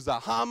can't use a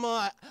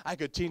hammer. I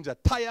could change a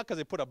tire because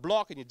they put a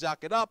block and you jack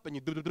it up and you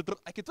do.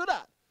 I can do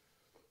that.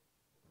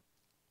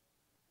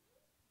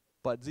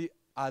 But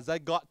as I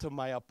got to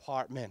my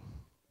apartment,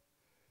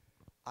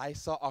 I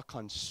saw a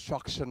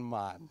construction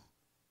man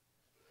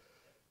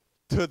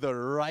to the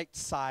right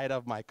side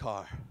of my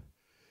car.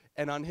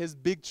 And on his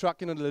big truck,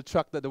 the little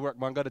truck that the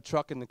workman got a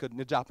truck in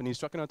the Japanese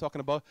truck, I'm talking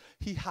about,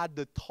 he had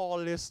the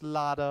tallest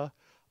ladder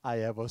I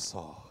ever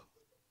saw.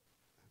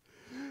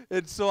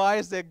 And so I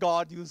said,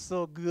 God, you're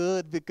so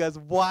good, because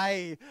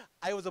why?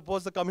 I was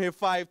supposed to come here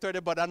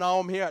 5:30, but now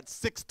I'm here at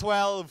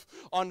 6:12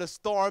 on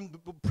the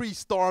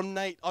pre-storm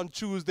night on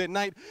Tuesday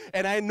night,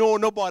 and I know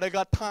nobody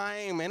got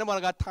time. Ain't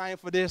nobody got time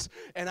for this,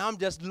 and I'm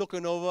just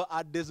looking over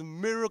at this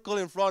miracle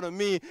in front of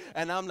me,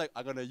 and I'm like,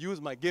 I'm going to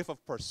use my gift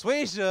of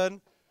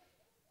persuasion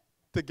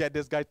to get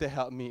this guy to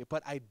help me.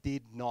 But I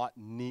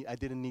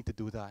didn't need to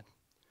do that.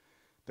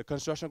 The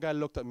construction guy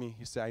looked at me.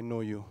 He said, I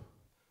know you.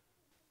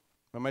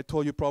 Remember I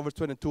told you Proverbs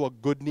 22, a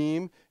good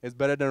name is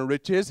better than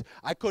riches.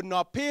 I could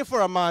not pay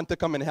for a man to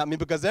come and help me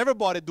because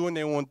everybody doing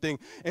their own thing.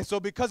 And so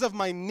because of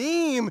my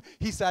name,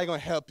 he said, I'm going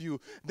to help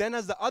you. Then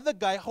as the other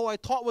guy, who I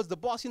thought was the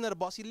boss, he's not the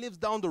boss, he lives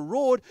down the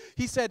road.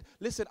 He said,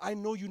 listen, I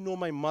know you know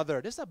my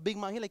mother. This is a big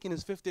man, he's like in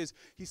his 50s.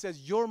 He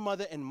says, your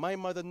mother and my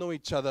mother know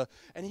each other.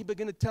 And he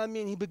began to tell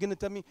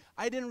me,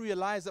 I didn't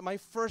realize that my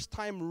first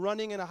time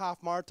running in a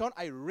half marathon,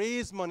 I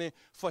raised money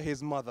for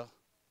his mother.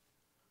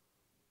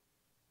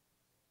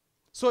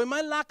 So in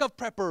my lack of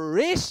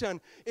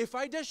preparation, if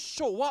I just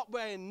show up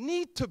where I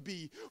need to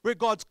be, where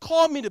God's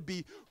called me to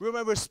be, where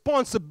my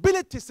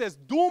responsibility says,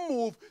 don't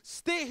move,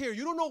 stay here.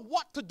 You don't know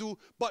what to do,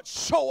 but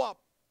show up.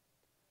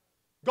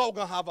 God's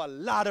going to have a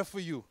ladder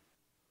for you.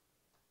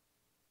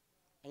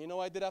 And you know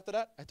what I did after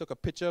that? I took a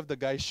picture of the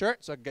guy's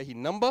shirt so I could get his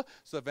number.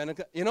 So if anyone,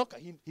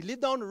 he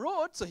lived down the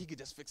road so he could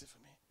just fix it for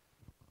me.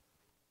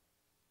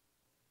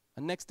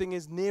 And next thing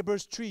is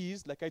neighbors'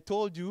 trees, like I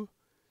told you,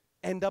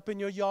 end up in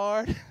your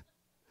yard.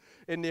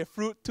 In their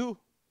fruit too.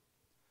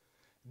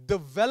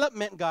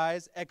 Development,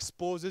 guys,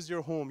 exposes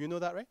your home. You know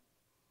that, right?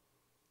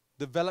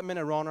 Development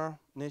around our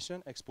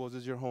nation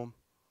exposes your home.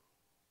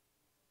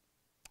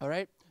 All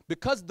right?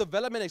 Because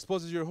development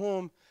exposes your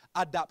home,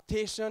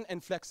 adaptation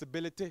and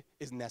flexibility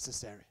is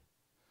necessary.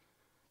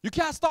 You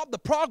can't stop the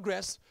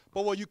progress,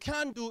 but what you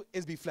can do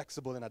is be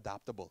flexible and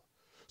adaptable.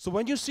 So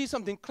when you see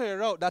something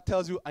clear out, that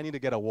tells you, I need to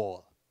get a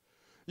wall.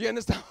 You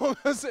understand what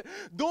I'm saying?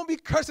 Don't be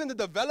cursing the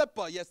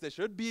developer. Yes, there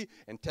should be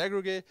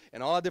integrity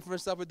and all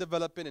different stuff with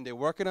developing, and they're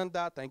working on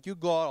that. Thank you,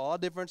 God. All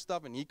different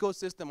stuff, an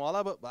ecosystem, all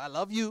of it. But I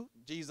love you,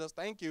 Jesus.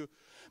 Thank you.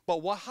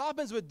 But what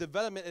happens with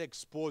development, it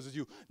exposes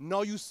you.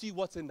 Now you see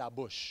what's in that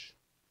bush.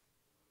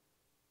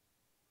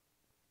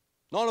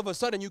 Now all of a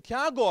sudden, you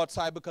can't go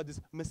outside because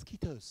there's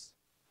mosquitoes.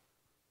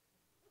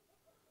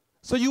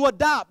 So you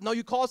adapt. Now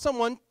you call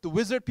someone to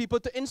wizard people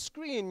to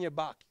screen your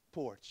back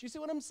porch. You see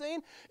what I'm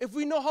saying? If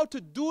we know how to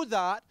do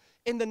that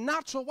in the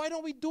natural, why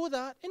don't we do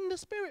that in the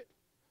spirit?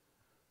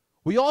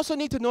 We also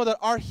need to know that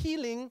our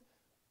healing,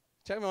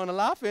 check me on the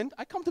laughing,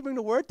 I come to bring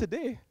the word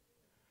today.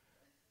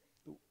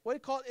 What do you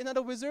call it?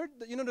 Another wizard?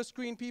 You know the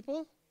screen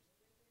people?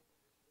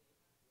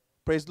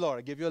 Praise the Lord.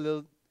 I give you a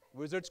little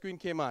wizard screen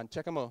came on.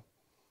 Check them out.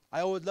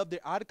 I always love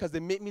their art because they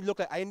make me look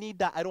like I need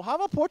that. I don't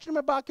have a porch in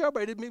my backyard,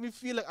 but it made me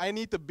feel like I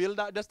need to build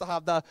that just to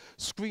have that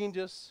screen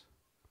just.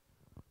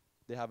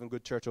 They're having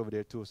good church over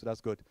there too, so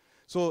that's good.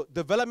 So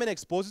development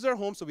exposes our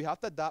home, so we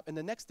have to adapt. And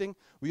the next thing,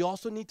 we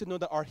also need to know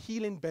that our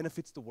healing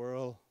benefits the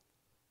world.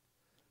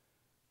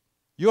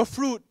 Your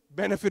fruit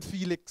benefit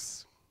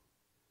Felix.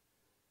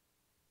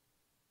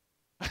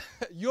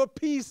 Your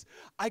peace,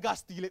 I got to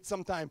steal it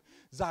sometime.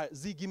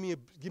 Z, give me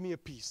a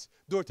piece.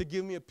 Dorothy,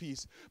 give me a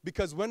piece.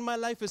 Because when my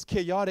life is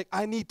chaotic,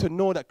 I need to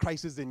know that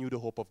Christ is in you, the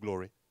hope of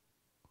glory.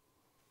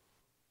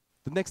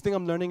 The next thing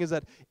I'm learning is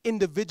that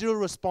individual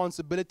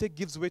responsibility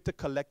gives way to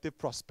collective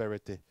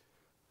prosperity.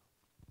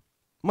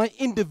 My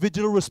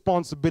individual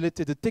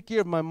responsibility to take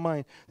care of my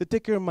mind, to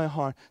take care of my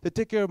heart, to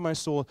take care of my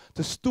soul,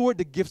 to steward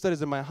the gifts that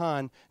is in my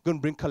hand, going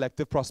to bring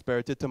collective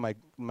prosperity to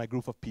my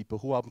group of people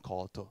who I'm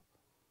called to.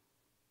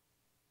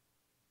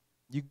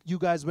 You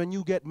guys, when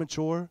you get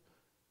mature,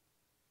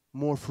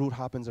 more fruit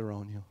happens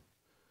around you.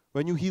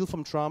 When you heal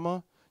from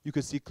trauma, you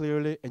could see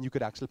clearly and you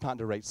could actually plant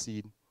the right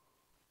seed.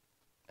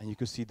 And you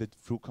could see the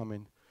fruit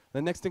coming.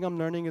 The next thing I'm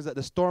learning is that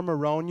the storm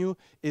around you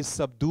is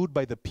subdued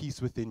by the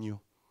peace within you.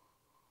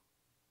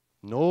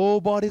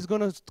 Nobody's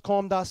going to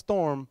calm that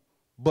storm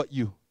but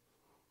you.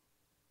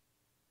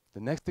 The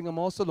next thing I'm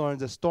also learning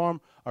is the storm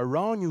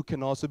around you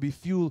can also be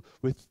fueled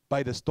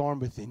by the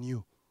storm within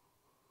you.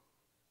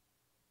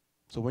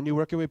 So when you're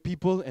working with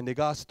people and they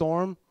got a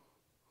storm,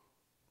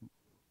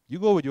 you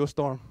go with your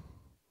storm.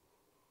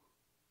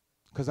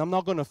 Because I'm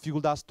not going to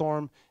fuel that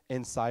storm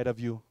inside of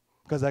you.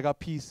 Because I got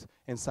peace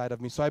inside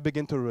of me. So I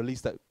begin to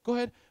release that. Go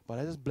ahead, but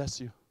I just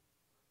bless you.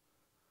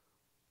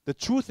 The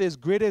truth is,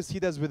 greater is He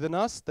that's within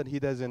us than He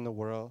that's in the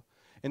world.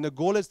 And the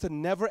goal is to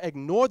never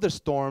ignore the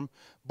storm,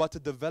 but to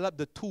develop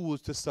the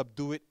tools to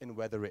subdue it and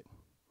weather it.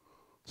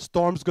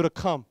 Storm's going to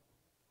come.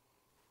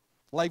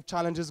 Life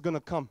challenges going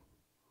to come.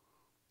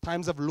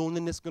 Times of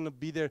loneliness going to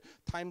be there.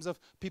 Times of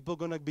people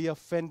going to be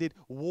offended.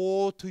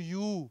 Woe to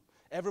you.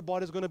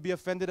 Everybody's going to be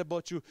offended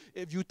about you.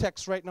 If you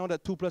text right now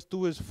that 2 +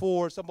 2 is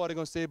 4, somebody's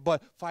going to say,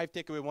 but 5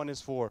 take away 1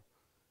 is 4.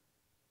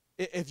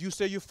 If you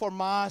say you're for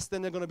mask,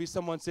 then there's going to be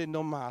someone saying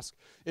no mask.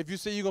 If you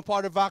say you're going to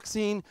part of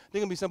vaccine,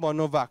 there's going to be someone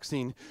no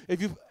vaccine.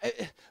 If you,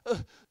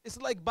 it's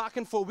like back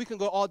and forth. We can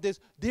go all this.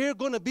 There are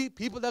going to be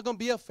people that are going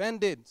to be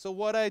offended. So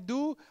what I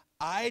do,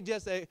 I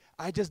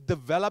just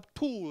develop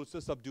tools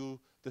to subdue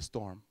the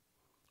storm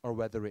or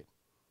weather it.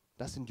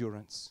 That's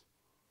endurance.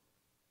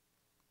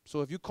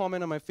 So if you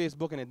comment on my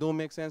Facebook and it don't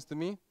make sense to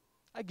me,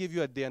 I give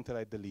you a day until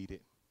I delete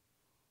it.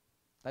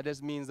 That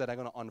just means that I'm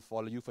going to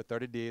unfollow you for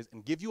 30 days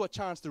and give you a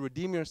chance to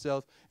redeem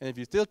yourself. And if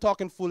you're still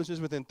talking foolishness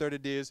within 30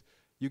 days,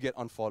 you get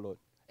unfollowed.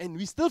 And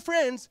we're still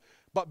friends,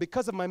 but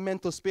because of my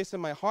mental space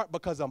in my heart,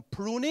 because I'm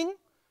pruning,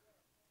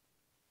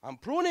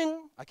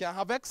 I can't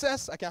have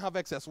excess. I can't have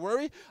excess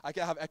worry. I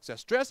can't have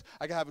excess stress.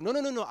 I can't have,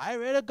 no. I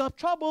already got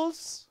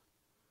troubles.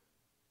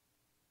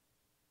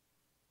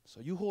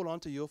 So you hold on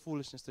to your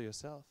foolishness to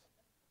yourself.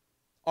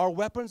 Our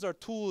weapons are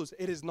tools.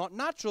 It is not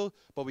natural,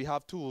 but we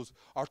have tools.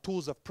 Our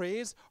tools of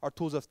praise, our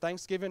tools of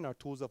thanksgiving, our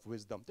tools of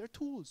wisdom. They're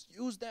tools.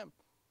 Use them.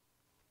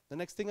 The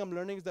next thing I'm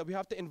learning is that we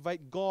have to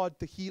invite God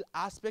to heal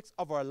aspects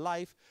of our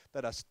life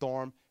that a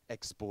storm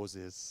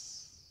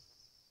exposes.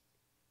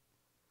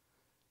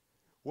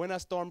 When a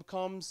storm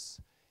comes,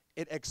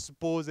 it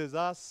exposes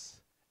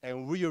us,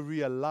 and we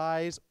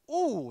realize,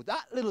 oh,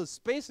 that little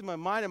space in my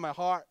mind and my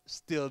heart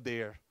still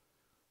there.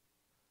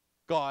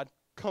 God,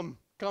 come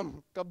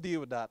deal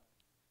with that.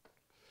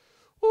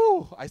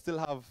 Ooh, I still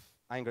have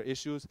anger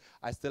issues.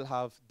 I still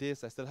have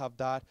this. I still have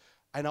that.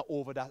 I'm not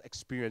over that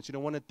experience. You know,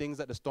 one of the things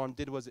that the storm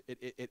did was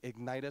it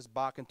ignited us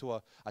back into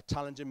a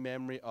challenging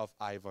memory of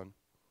Ivan.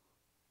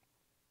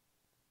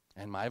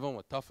 And my Ivan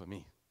was tough for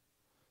me.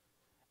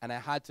 And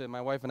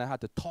my wife and I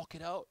had to talk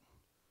it out.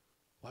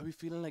 Why are we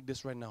feeling like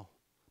this right now?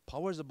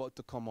 Power is about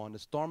to come on. The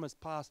storm has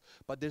passed,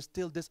 but there's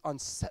still this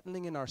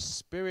unsettling in our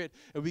spirit,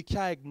 and we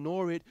can't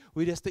ignore it.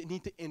 We just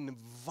need to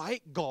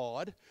invite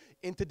God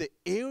into the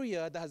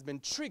area that has been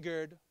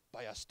triggered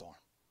by a storm.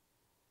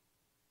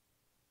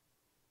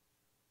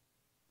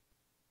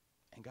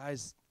 And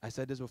guys, I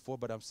said this before,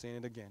 but I'm saying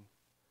it again.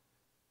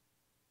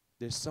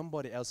 There's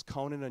somebody else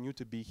counting on you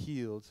to be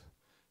healed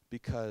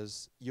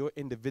because your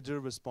individual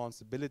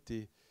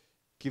responsibility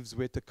gives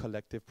way to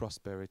collective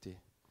prosperity.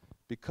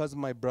 Because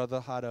my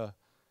brother had a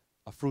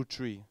fruit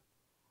tree.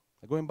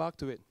 Going back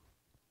to it,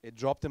 it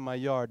dropped in my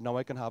yard. Now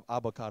I can have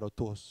avocado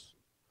toast.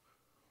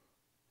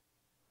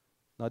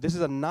 Now this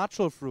is a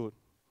natural fruit,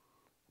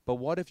 but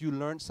what if you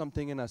learned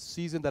something in a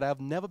season that I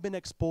have never been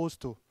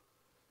exposed to?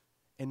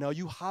 And now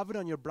you have it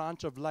on your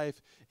branch of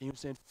life, and you're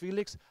saying,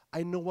 Felix,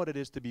 I know what it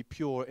is to be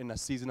pure in a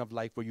season of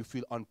life where you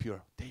feel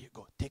unpure. There you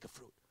go, take a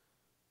fruit.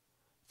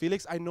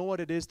 Felix, I know what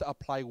it is to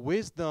apply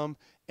wisdom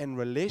in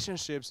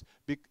relationships.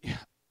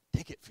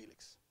 Take it,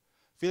 Felix.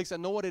 Felix, I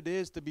know what it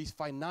is to be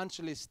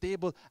financially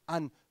stable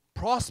and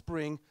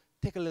prospering.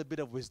 Take a little bit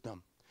of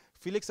wisdom.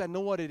 Felix, I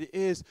know what it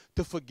is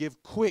to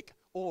forgive quick.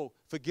 Oh,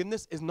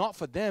 forgiveness is not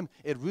for them.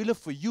 It's really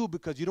for you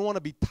because you don't want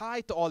to be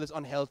tied to all this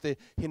unhealthy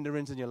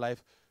hindrance in your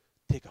life.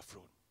 Take a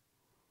fruit.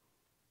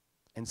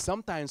 And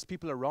sometimes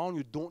people around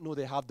you don't know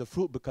they have the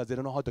fruit because they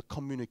don't know how to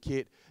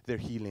communicate their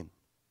healing.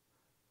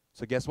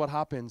 So guess what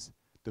happens?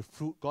 The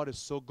fruit, God is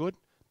so good,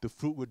 the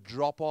fruit would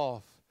drop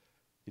off.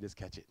 You just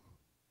catch it.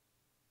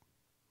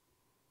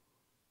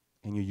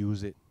 And you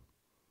use it,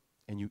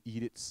 and you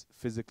eat it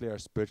physically or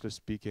spiritually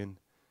speaking,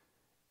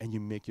 and you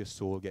make your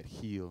soul get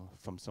healed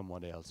from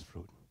someone else's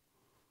fruit.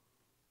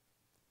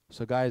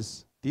 So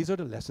guys, these are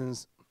the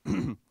lessons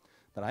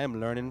that I am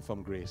learning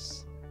from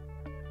grace.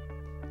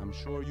 I'm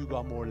sure you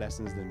got more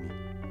lessons than me.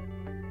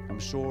 I'm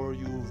sure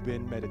you've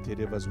been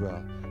meditative as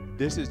well.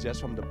 This is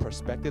just from the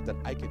perspective that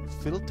I can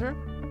filter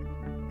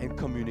and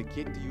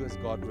communicate to you as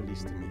God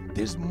released to me.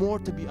 There's more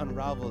to be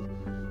unraveled,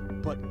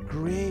 but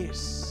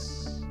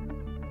grace.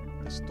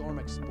 The storm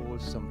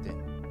exposed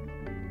something.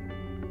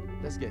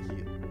 Let's get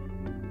healed.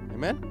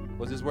 Amen?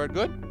 Was this word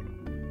good?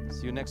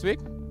 See you next week.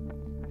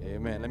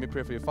 Amen. Let me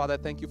pray for you. Father,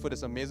 thank you for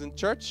this amazing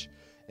church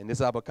and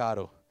this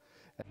avocado.